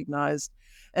recognized.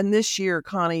 And this year,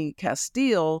 Connie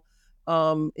Castile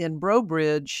in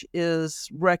Brobridge is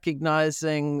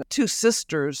recognizing two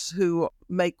sisters who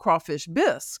make crawfish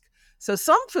bisque. So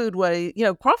some foodway,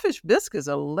 crawfish bisque is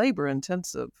a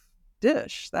labor-intensive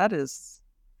dish. That is,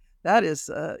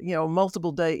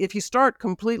 multiple day. If you start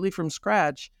completely from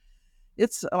scratch,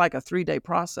 it's like a 3-day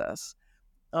process.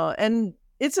 And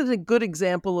it's a good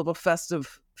example of a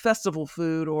festival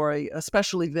food or a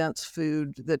special events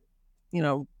food that,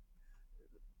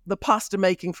 the pasta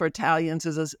making for Italians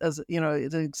is an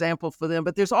example for them.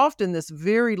 But there's often this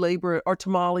very or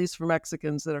tamales for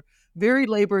Mexicans that are very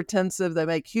labor intensive. They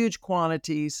make huge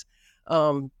quantities.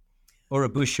 Or a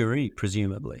boucherie,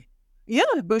 presumably. Yeah,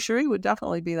 boucherie would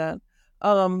definitely be that.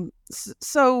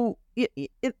 So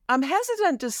I'm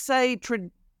hesitant to say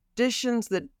traditions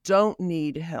that don't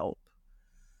need help,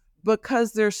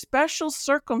 because there's special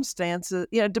circumstances.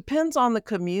 It depends on the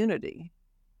community,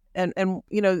 and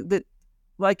that,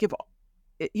 like, if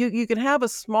you can have a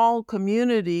small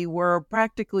community where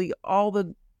practically all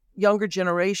the younger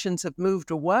generations have moved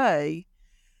away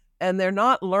and they're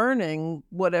not learning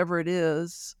whatever it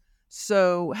is.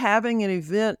 So having an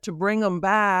event to bring them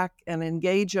back and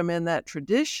engage them in that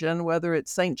tradition, whether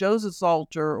it's St. Joseph's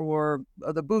altar or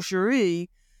the boucherie,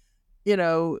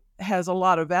 has a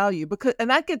lot of value. And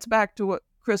that gets back to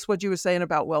what you were saying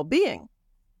about well-being.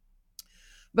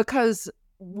 Because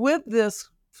with this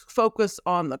focus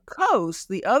on the coast,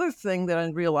 the other thing that I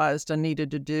realized I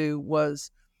needed to do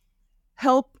was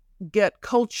help get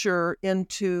culture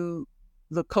into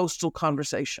the coastal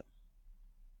conversation,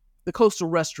 the coastal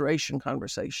restoration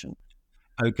conversation.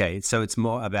 Okay, so it's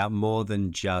more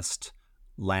than just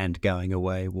land going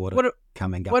away, water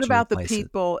coming up. What about the replace it?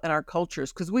 people and our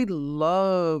cultures? Because we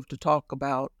love to talk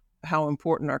about how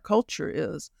important our culture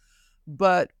is,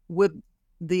 but with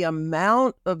the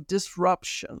amount of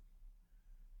disruption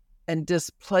and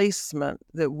displacement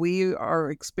that we are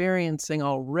experiencing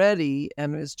already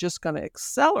and is just going to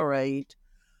accelerate,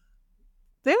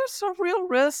 there's a real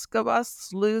risk of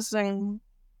us losing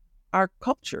our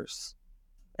cultures.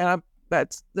 And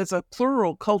that's a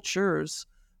plural, cultures,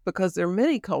 because there are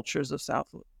many cultures of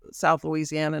South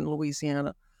Louisiana and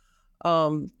Louisiana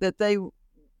that they,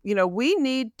 we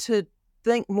need to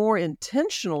think more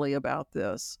intentionally about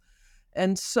this.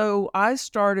 And so I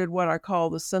started what I call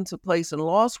the Sense of Place and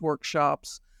Loss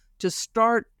workshops to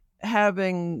start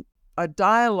having a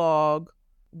dialogue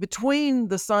between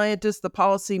the scientists, the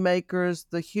policymakers,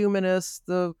 the humanists,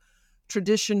 the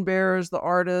tradition bearers, the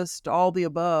artists, all the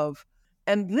above.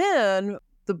 And then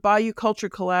the Bayou Culture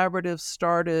Collaborative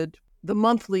started the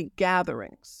monthly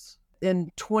gatherings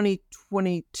in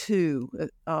 2022.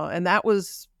 And that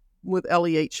was with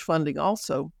LEH funding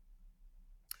also,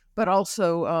 but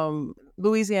also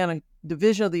Louisiana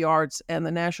Division of the Arts and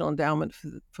the National Endowment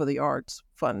for the Arts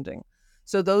funding.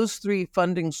 So those three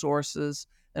funding sources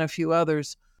and a few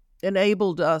others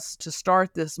enabled us to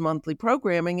start this monthly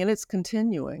programming, and it's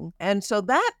continuing. And so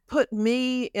that put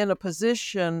me in a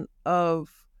position of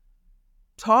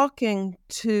talking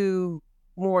to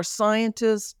more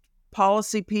scientists,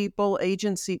 policy people,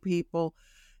 agency people,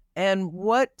 And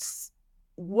what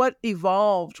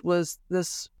evolved was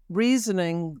this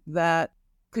reasoning that,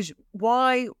 because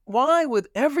why with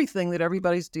everything that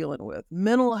everybody's dealing with,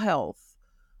 mental health,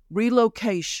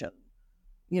 relocation,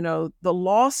 the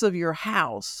loss of your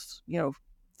house,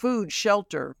 food,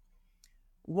 shelter,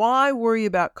 why worry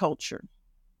about culture?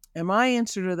 And my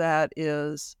answer to that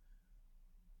is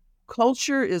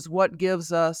culture is what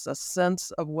gives us a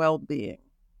sense of well-being.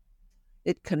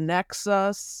 It connects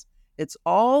us. It's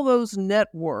all those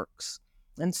networks.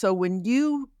 And so when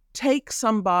you take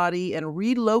somebody and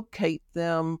relocate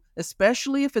them,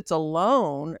 especially if it's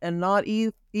alone and not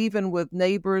even with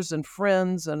neighbors and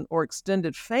friends or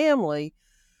extended family,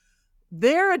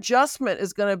 their adjustment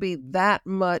is going to be that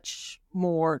much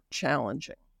more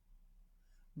challenging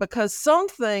because some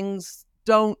things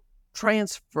don't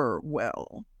transfer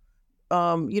well.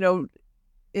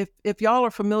 If y'all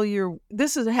are familiar,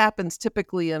 happens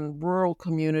typically in rural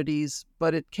communities,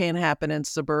 but it can happen in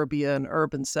suburbia and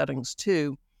urban settings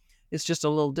too. It's just a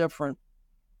little different.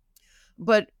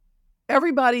 But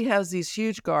everybody has these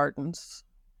huge gardens,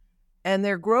 and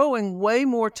they're growing way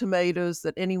more tomatoes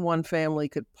than any one family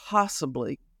could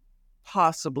possibly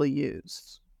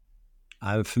use.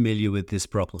 I'm familiar with this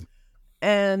problem.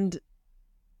 And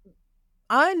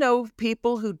I know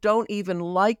people who don't even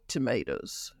like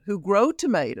tomatoes, who grow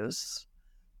tomatoes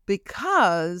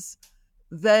because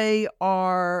they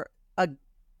are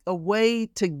a way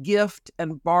to gift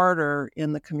and barter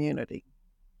in the community.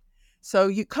 So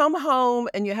you come home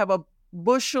and you have a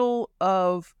bushel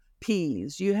of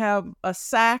peas, you have a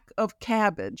sack of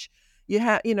cabbage, you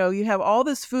have all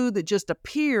this food that just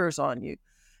appears on you.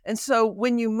 And so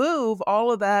when you move,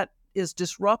 all of that is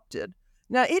disrupted.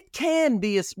 Now, it can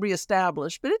be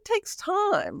reestablished, but it takes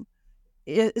time,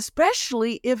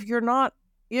 especially if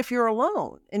you're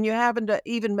alone and you're having to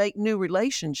even make new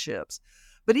relationships.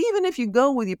 But even if you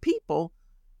go with your people,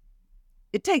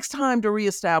 it takes time to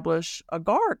reestablish a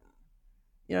garden.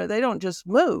 They don't just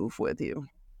move with you.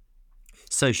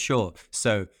 So sure.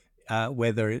 So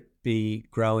whether it be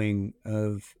growing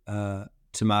of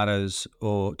tomatoes,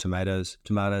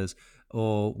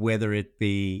 or whether it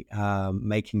be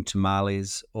making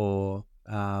tamales or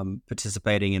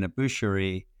participating in a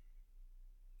boucherie,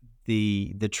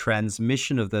 the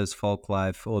transmission of those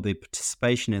folklife or the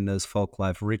participation in those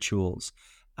folklife rituals,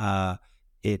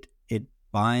 it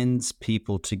binds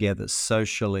people together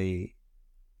socially,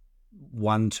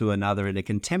 one to another in a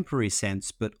contemporary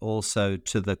sense, but also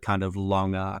to the kind of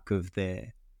long arc of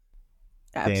their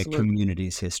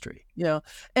community's history. Yeah.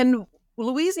 And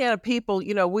Louisiana people,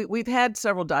 we've had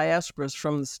several diasporas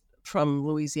from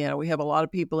Louisiana. We have a lot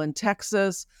of people in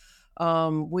Texas.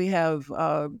 We have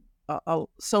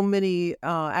so many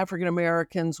African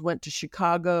Americans went to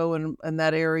Chicago and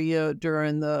that area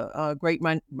during the Great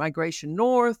Migration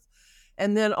North.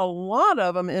 And then a lot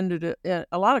of them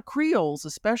a lot of Creoles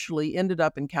especially ended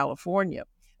up in California.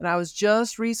 And I was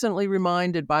just recently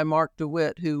reminded by Mark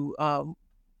DeWitt, who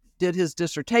did his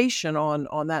dissertation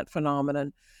on that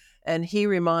phenomenon. And he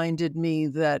reminded me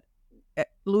that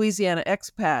Louisiana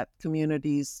expat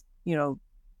communities,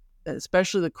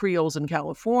 especially the Creoles in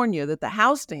California, that the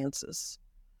house dances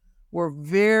were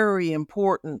very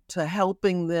important to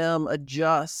helping them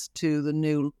adjust to the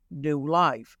new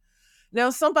life. Now,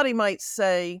 somebody might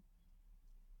say,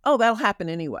 oh, that'll happen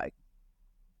anyway.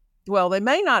 Well, they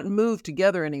may not move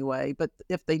together anyway, but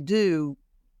if they do,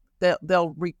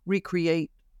 they'll recreate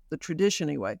the tradition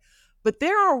anyway. But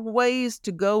there are ways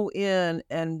to go in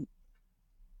and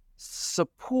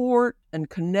support and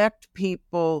connect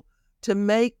people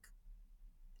to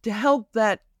help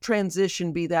that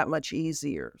transition be that much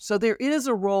easier. So there is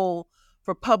a role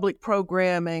for public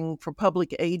programming, for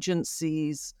public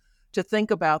agencies to think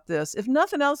about this, if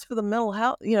nothing else for the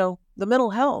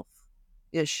mental health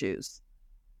issues.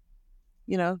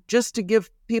 Just to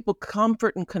give people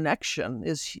comfort and connection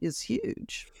is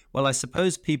huge. Well, I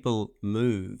suppose people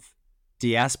move.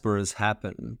 Diasporas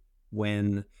happen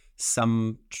when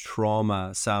some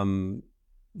trauma, some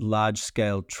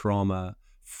large-scale trauma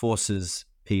forces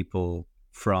people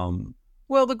from...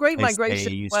 Well, the Great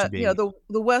Migration, the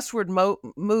westward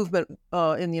movement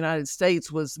in the United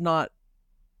States was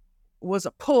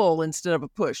a pull instead of a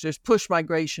push. There's push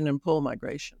migration and pull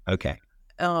migration. Okay.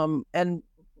 And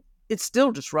it's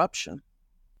still disruption.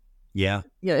 Yeah.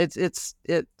 Yeah,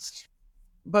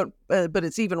 but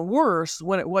it's even worse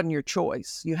when it wasn't your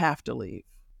choice. You have to leave.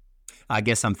 I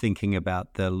guess I'm thinking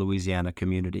about the Louisiana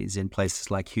communities in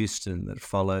places like Houston that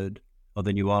followed, or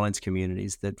the New Orleans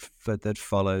communities that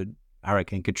followed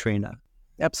Hurricane Katrina.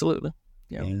 Absolutely.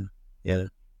 Yeah. Yeah.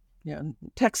 Yeah.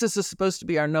 Texas is supposed to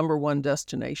be our number one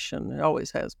destination. It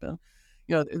always has been.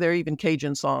 there are even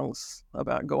Cajun songs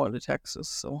about going to Texas.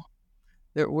 So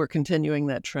we're continuing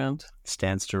that trend.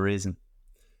 Stands to reason.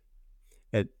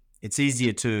 It's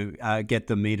easier to get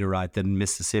the meter right than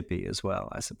Mississippi as well,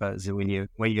 I suppose, when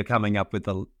you're coming up with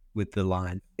the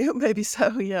line. Maybe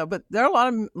so, yeah. But there are a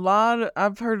lot of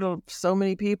I've heard of so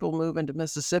many people move into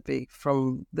Mississippi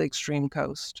from the extreme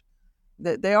coast.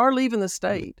 They are leaving the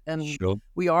state, and Sure.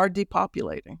 we are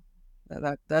depopulating.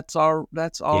 That's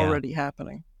already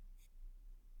happening.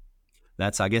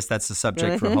 I guess that's the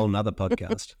subject for a whole nother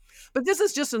podcast. But this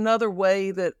is just another way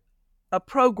that a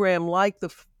program like the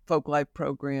Folklife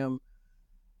program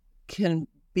can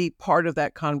be part of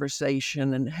that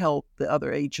conversation and help the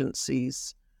other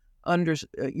agencies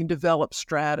develop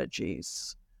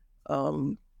strategies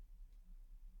to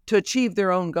achieve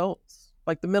their own goals.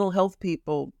 Like the mental health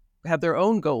people have their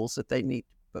own goals that they need,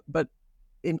 but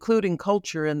including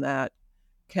culture in that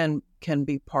can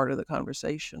be part of the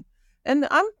conversation. And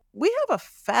we have a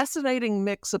fascinating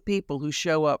mix of people who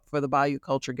show up for the Bayou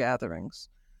Culture gatherings.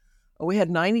 We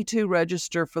had 92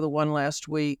 register for the one last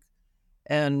week,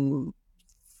 and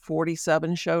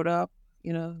 47 showed up.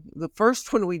 The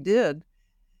first one we did,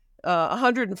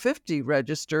 150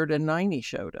 registered and 90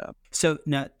 showed up. So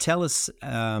now tell us,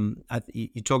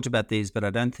 you talked about these, but I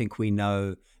don't think we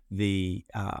know the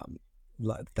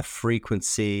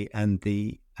frequency and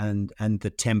the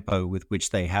tempo with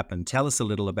which they happen. Tell us a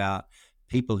little about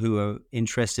people who are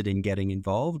interested in getting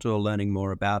involved or learning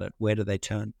more about it. Where do they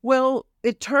turn? Well,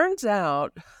 it turns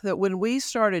out that when we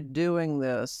started doing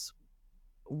this,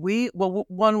 we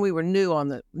were new on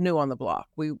the block.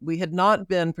 We had not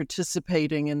been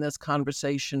participating in this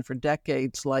conversation for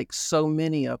decades like so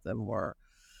many of them were.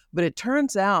 But it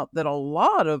turns out that a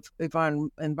lot of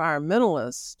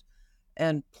environmentalists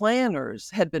and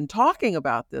planners had been talking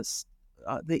about this,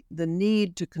 the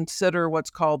need to consider what's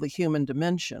called the human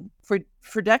dimension for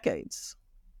decades,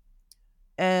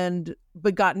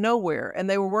 but got nowhere, and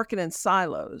they were working in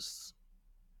silos.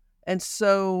 And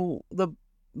so the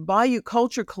Bayou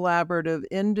Culture Collaborative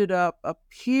ended up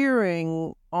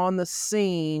appearing on the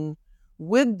scene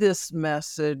with this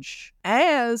message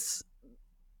as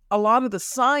a lot of the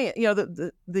science,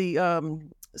 the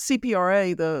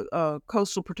CPRA, the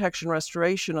Coastal Protection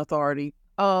Restoration Authority,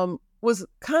 was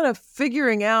kind of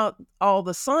figuring out all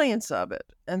the science of it.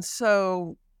 And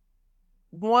so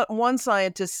one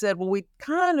scientist said, well, we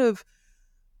kind of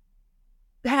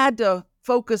had to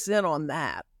focus in on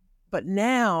that. But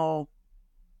now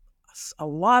a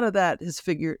lot of that has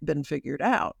been figured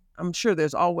out. I'm sure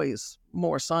there's always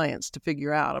more science to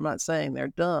figure out. I'm not saying they're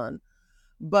done.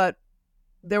 But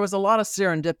there was a lot of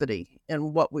serendipity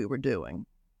in what we were doing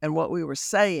and what we were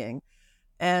saying.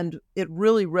 And it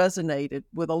really resonated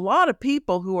with a lot of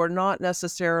people who are not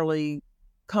necessarily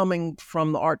coming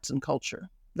from the arts and culture.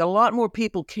 That a lot more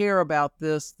people care about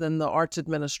this than the arts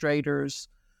administrators,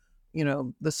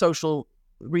 the social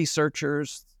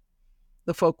researchers,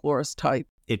 the folklorist type.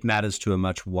 It matters to a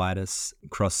much wider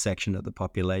cross-section of the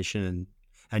population.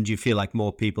 And do you feel like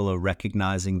more people are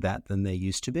recognizing that than they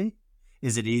used to be?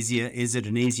 Is it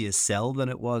an easier sell than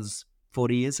it was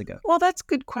 40 years ago? Well, that's a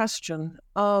good question.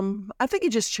 I think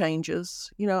it just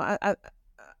changes.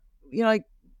 Like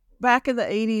back in the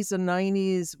 80s and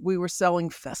 90s, we were selling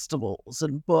festivals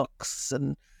and books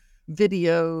and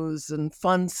videos and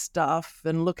fun stuff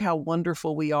and look how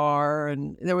wonderful we are.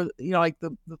 And there was, like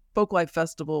the Folklife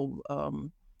Festival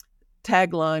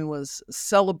tagline was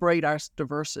celebrate our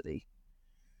diversity,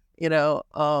 but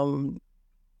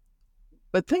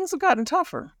things have gotten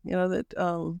tougher,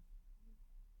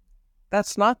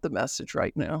 that's not the message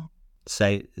right now.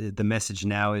 Say the message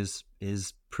now is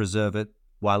preserve it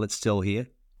while it's still here.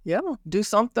 Yeah, do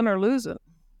something or lose it,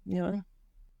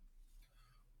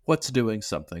 What's doing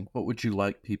something? What would you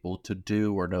like people to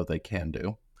do or know they can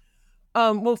do?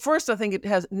 Well, first, I think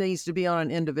it needs to be on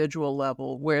an individual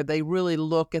level where they really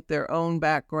look at their own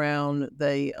background,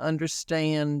 they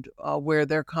understand where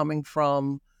they're coming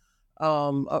from,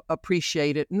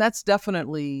 appreciate it, and that's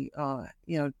definitely, a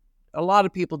lot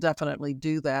of people definitely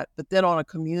do that. But then on a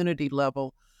community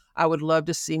level, I would love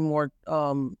to see more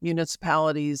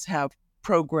municipalities have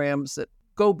programs that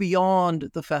go beyond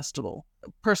the festival.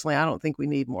 Personally, I don't think we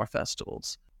need more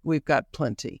festivals. We've got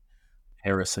plenty.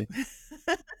 Heresy.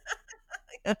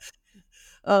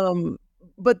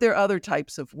 But there are other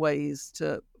types of ways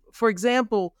to, for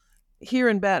example, here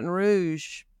in Baton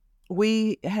Rouge,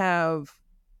 we have,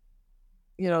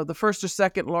 the first or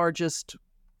second largest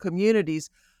communities,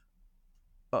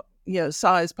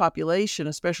 size population,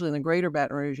 especially in the greater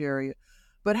Baton Rouge area.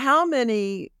 But how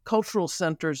many cultural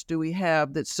centers do we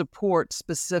have that support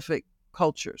specific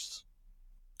cultures?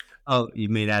 Oh, you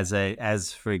mean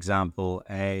as for example,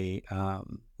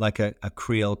 like a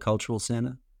Creole cultural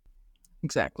center?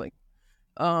 Exactly.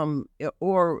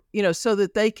 Or, so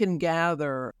that they can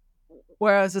gather.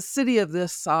 Whereas a city of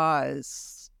this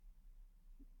size,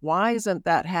 why isn't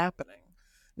that happening?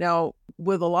 Now,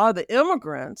 with a lot of the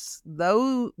immigrants,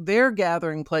 though, their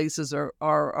gathering places are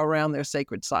around their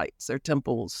sacred sites, their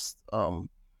temples,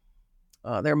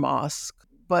 their mosque.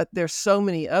 But there's so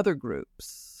many other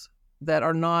groups that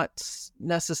are not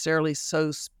necessarily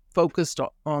so focused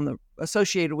on the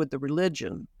associated with the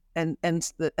religion. And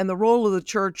the role of the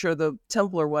church or the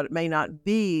temple or what it may not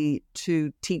be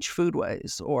to teach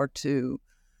foodways or to,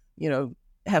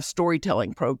 have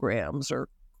storytelling programs or,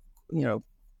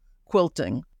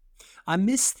 quilting. I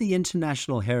miss the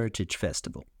International Heritage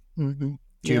Festival. Mm-hmm.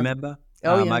 Do you remember?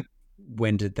 Oh, yeah.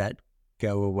 When did that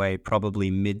go away?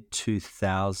 Probably mid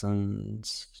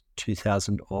 2000s,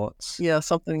 2000 aughts. Yeah,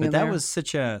 something But in that there. was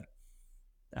such a.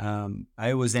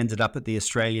 I always ended up at the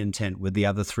Australian tent with the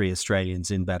other three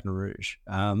Australians in Baton Rouge,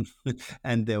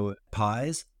 and there were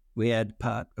pies. We had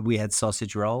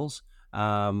sausage rolls.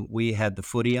 We had the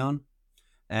footy on,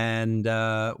 and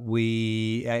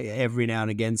we every now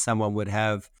and again someone would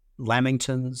have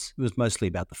lamingtons. It was mostly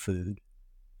about the food.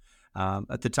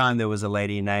 At the time, there was a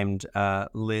lady named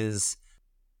Liz.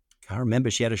 I remember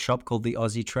she had a shop called the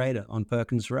Aussie Trader on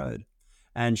Perkins Road.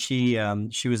 And she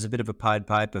was a bit of a Pied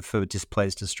Piper for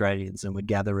displaced Australians and would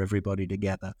gather everybody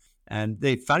together. And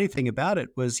the funny thing about it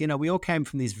was, we all came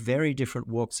from these very different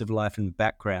walks of life and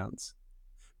backgrounds.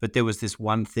 But there was this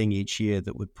one thing each year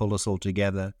that would pull us all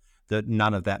together, that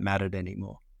none of that mattered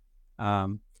anymore.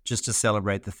 Just to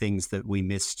celebrate the things that we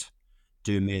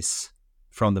do miss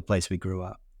from the place we grew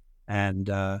up. And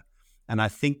I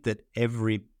think that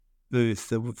every booth,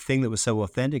 the thing that was so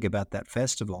authentic about that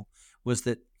festival was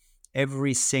that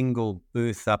every single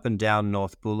booth up and down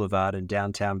North Boulevard in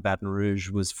downtown Baton Rouge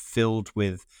was filled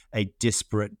with a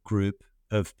disparate group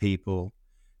of people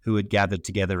who had gathered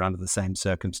together under the same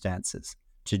circumstances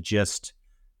to just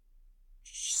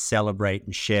celebrate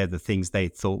and share the things they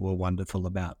thought were wonderful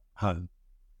about home.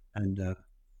 And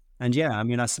yeah, I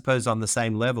mean, I suppose on the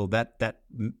same level that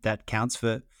counts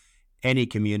for any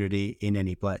community in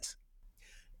any place.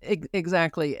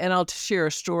 Exactly. And I'll share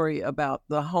a story about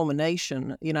the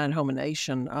United Home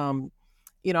Nation.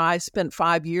 I spent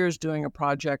 5 years doing a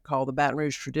project called the Baton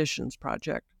Rouge Traditions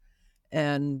Project.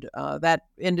 And that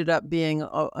ended up being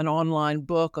an online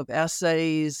book of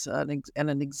essays and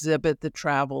an exhibit that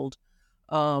traveled.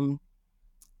 And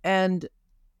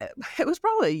it was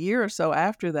probably a year or so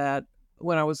after that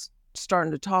when I was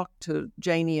starting to talk to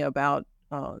Janie about,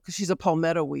 because she's a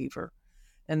palmetto weaver.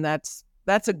 And that's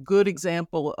a good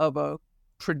example of a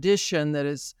tradition that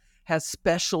has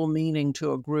special meaning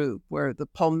to a group, where the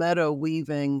palmetto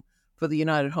weaving for the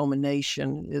United Home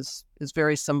Nation is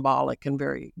very symbolic and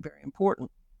very, very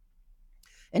important.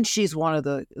 And she's one of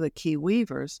the key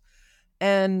weavers.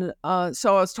 And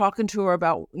so I was talking to her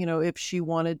about, if she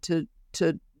wanted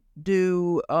to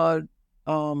do a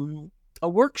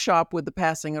workshop with the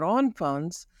Passing It On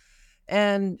funds.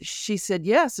 And she said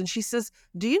yes. And she says,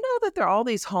 do you know that there are all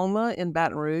these Homa in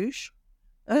Baton Rouge?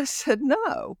 I said,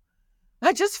 no.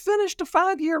 I just finished a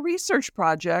 5-year research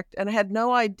project and I had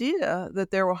no idea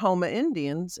that there were Homa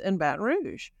Indians in Baton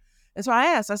Rouge. And so I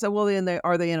asked, I said, well,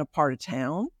 are they in a part of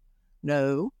town?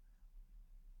 No.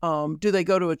 Do they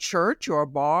go to a church or a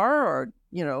bar or,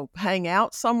 hang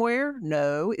out somewhere?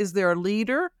 No. Is there a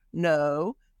leader?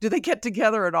 No. Do they get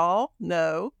together at all?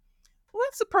 No. Well,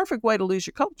 that's the perfect way to lose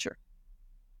your culture.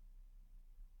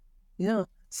 Yeah.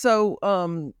 So,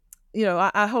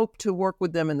 I hope to work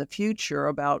with them in the future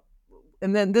about,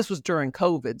 and then this was during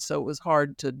COVID, so it was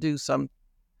hard to do some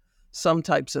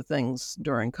types of things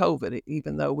during COVID,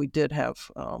 even though we did have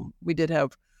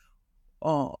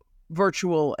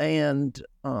virtual and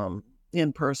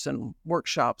in-person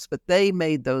workshops, but they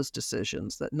made those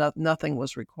decisions that nothing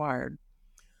was required.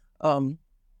 But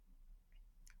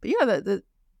yeah,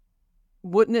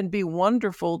 wouldn't it be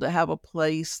wonderful to have a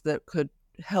place that could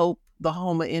help the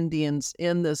Homa Indians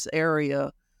in this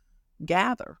area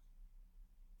gather?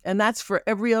 And that's for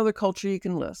every other culture you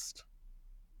can list.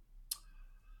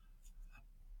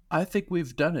 I think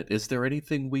we've done it. Is there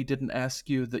anything we didn't ask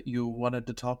you that you wanted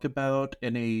to talk about?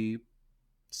 Any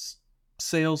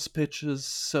sales pitches,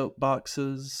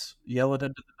 soapboxes, yelling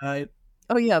into the night?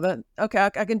 Oh yeah, okay.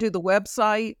 I can do the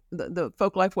website, the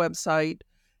Folklife website,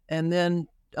 and then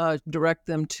direct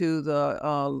them to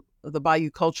the Bayou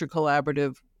Culture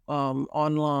Collaborative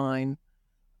online.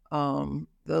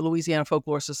 The Louisiana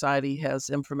Folklore Society has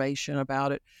information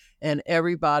about it, and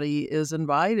everybody is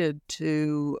invited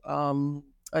to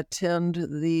attend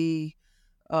the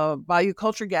Bayou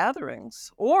Culture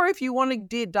gatherings. Or if you want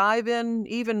to dive in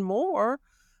even more,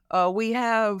 we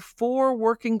have 4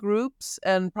 working groups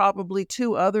and probably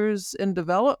 2 others in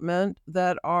development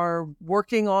that are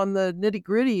working on the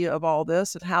nitty-gritty of all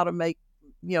this and how to make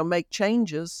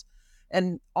changes.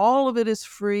 And all of it is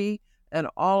free, and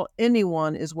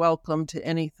anyone is welcome to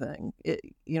anything.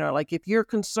 Like if you're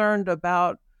concerned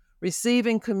about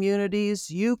receiving communities,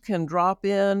 you can drop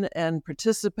in and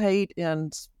participate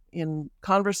in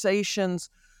conversations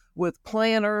with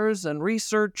planners and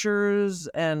researchers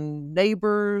and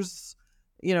neighbors.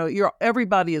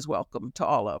 Everybody is welcome to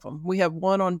all of them. We have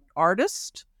one on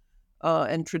artists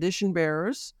and tradition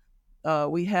bearers.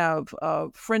 We have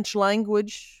French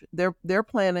language. They're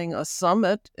planning a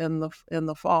summit in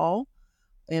the fall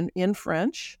in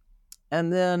French.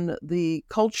 And then the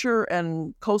Culture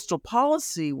and Coastal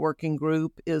Policy Working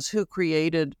Group is who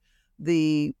created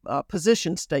the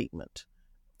position statement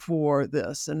for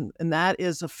this. And that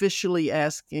is officially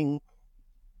asking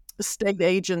state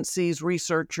agencies,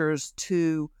 researchers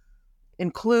to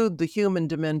include the human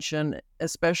dimension,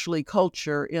 especially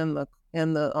culture, in the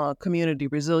community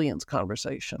resilience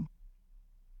conversation.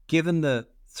 Given the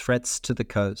threats to the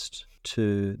coast,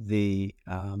 to the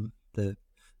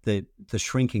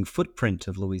shrinking footprint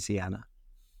of Louisiana,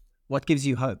 what gives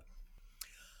you hope?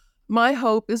 My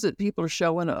hope is that people are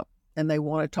showing up and they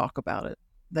want to talk about it.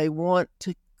 They want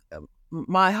to.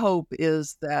 My hope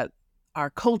is that our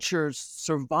cultures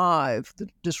survive the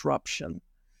disruption,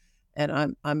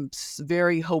 and I'm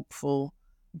very hopeful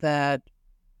that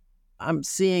I'm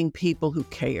seeing people who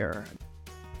care.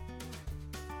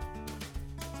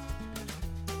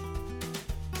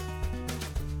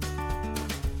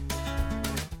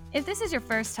 If this is your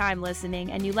first time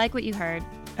listening and you like what you heard,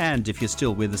 and if you're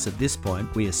still with us at this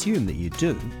point, we assume that you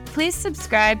do, please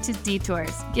subscribe to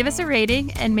Detours, give us a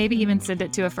rating, and maybe even send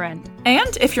it to a friend.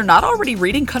 And if you're not already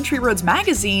reading Country Roads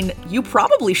Magazine, you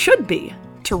probably should be.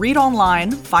 To read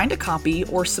online, find a copy,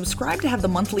 or subscribe to have the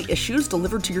monthly issues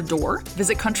delivered to your door,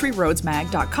 visit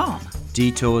countryroadsmag.com.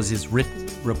 Detours is written,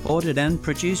 reported, and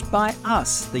produced by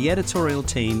us, the editorial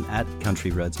team at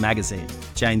Country Roads Magazine.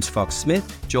 James Fox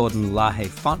Smith, Jordan Lahaye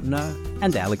Fontenot,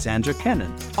 and Alexandra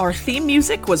Kennan. Our theme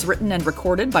music was written and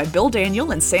recorded by Bill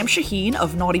Daniel and Sam Shaheen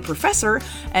of Naughty Professor,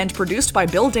 and produced by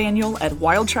Bill Daniel at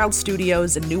Wild Child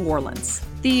Studios in New Orleans.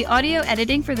 The audio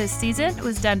editing for this season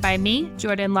was done by me,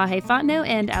 Jordan Lahaye Fontenot,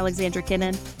 and Alexandra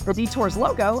Kennan. The Detours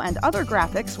logo and other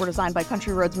graphics were designed by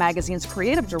Country Roads Magazine's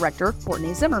creative director,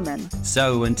 Courtney Zimmerman.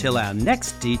 So until our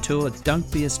next detour,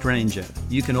 don't be a stranger.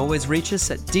 You can always reach us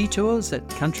at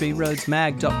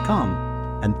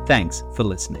detours@countryroadsmag.com. And thanks for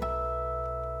listening.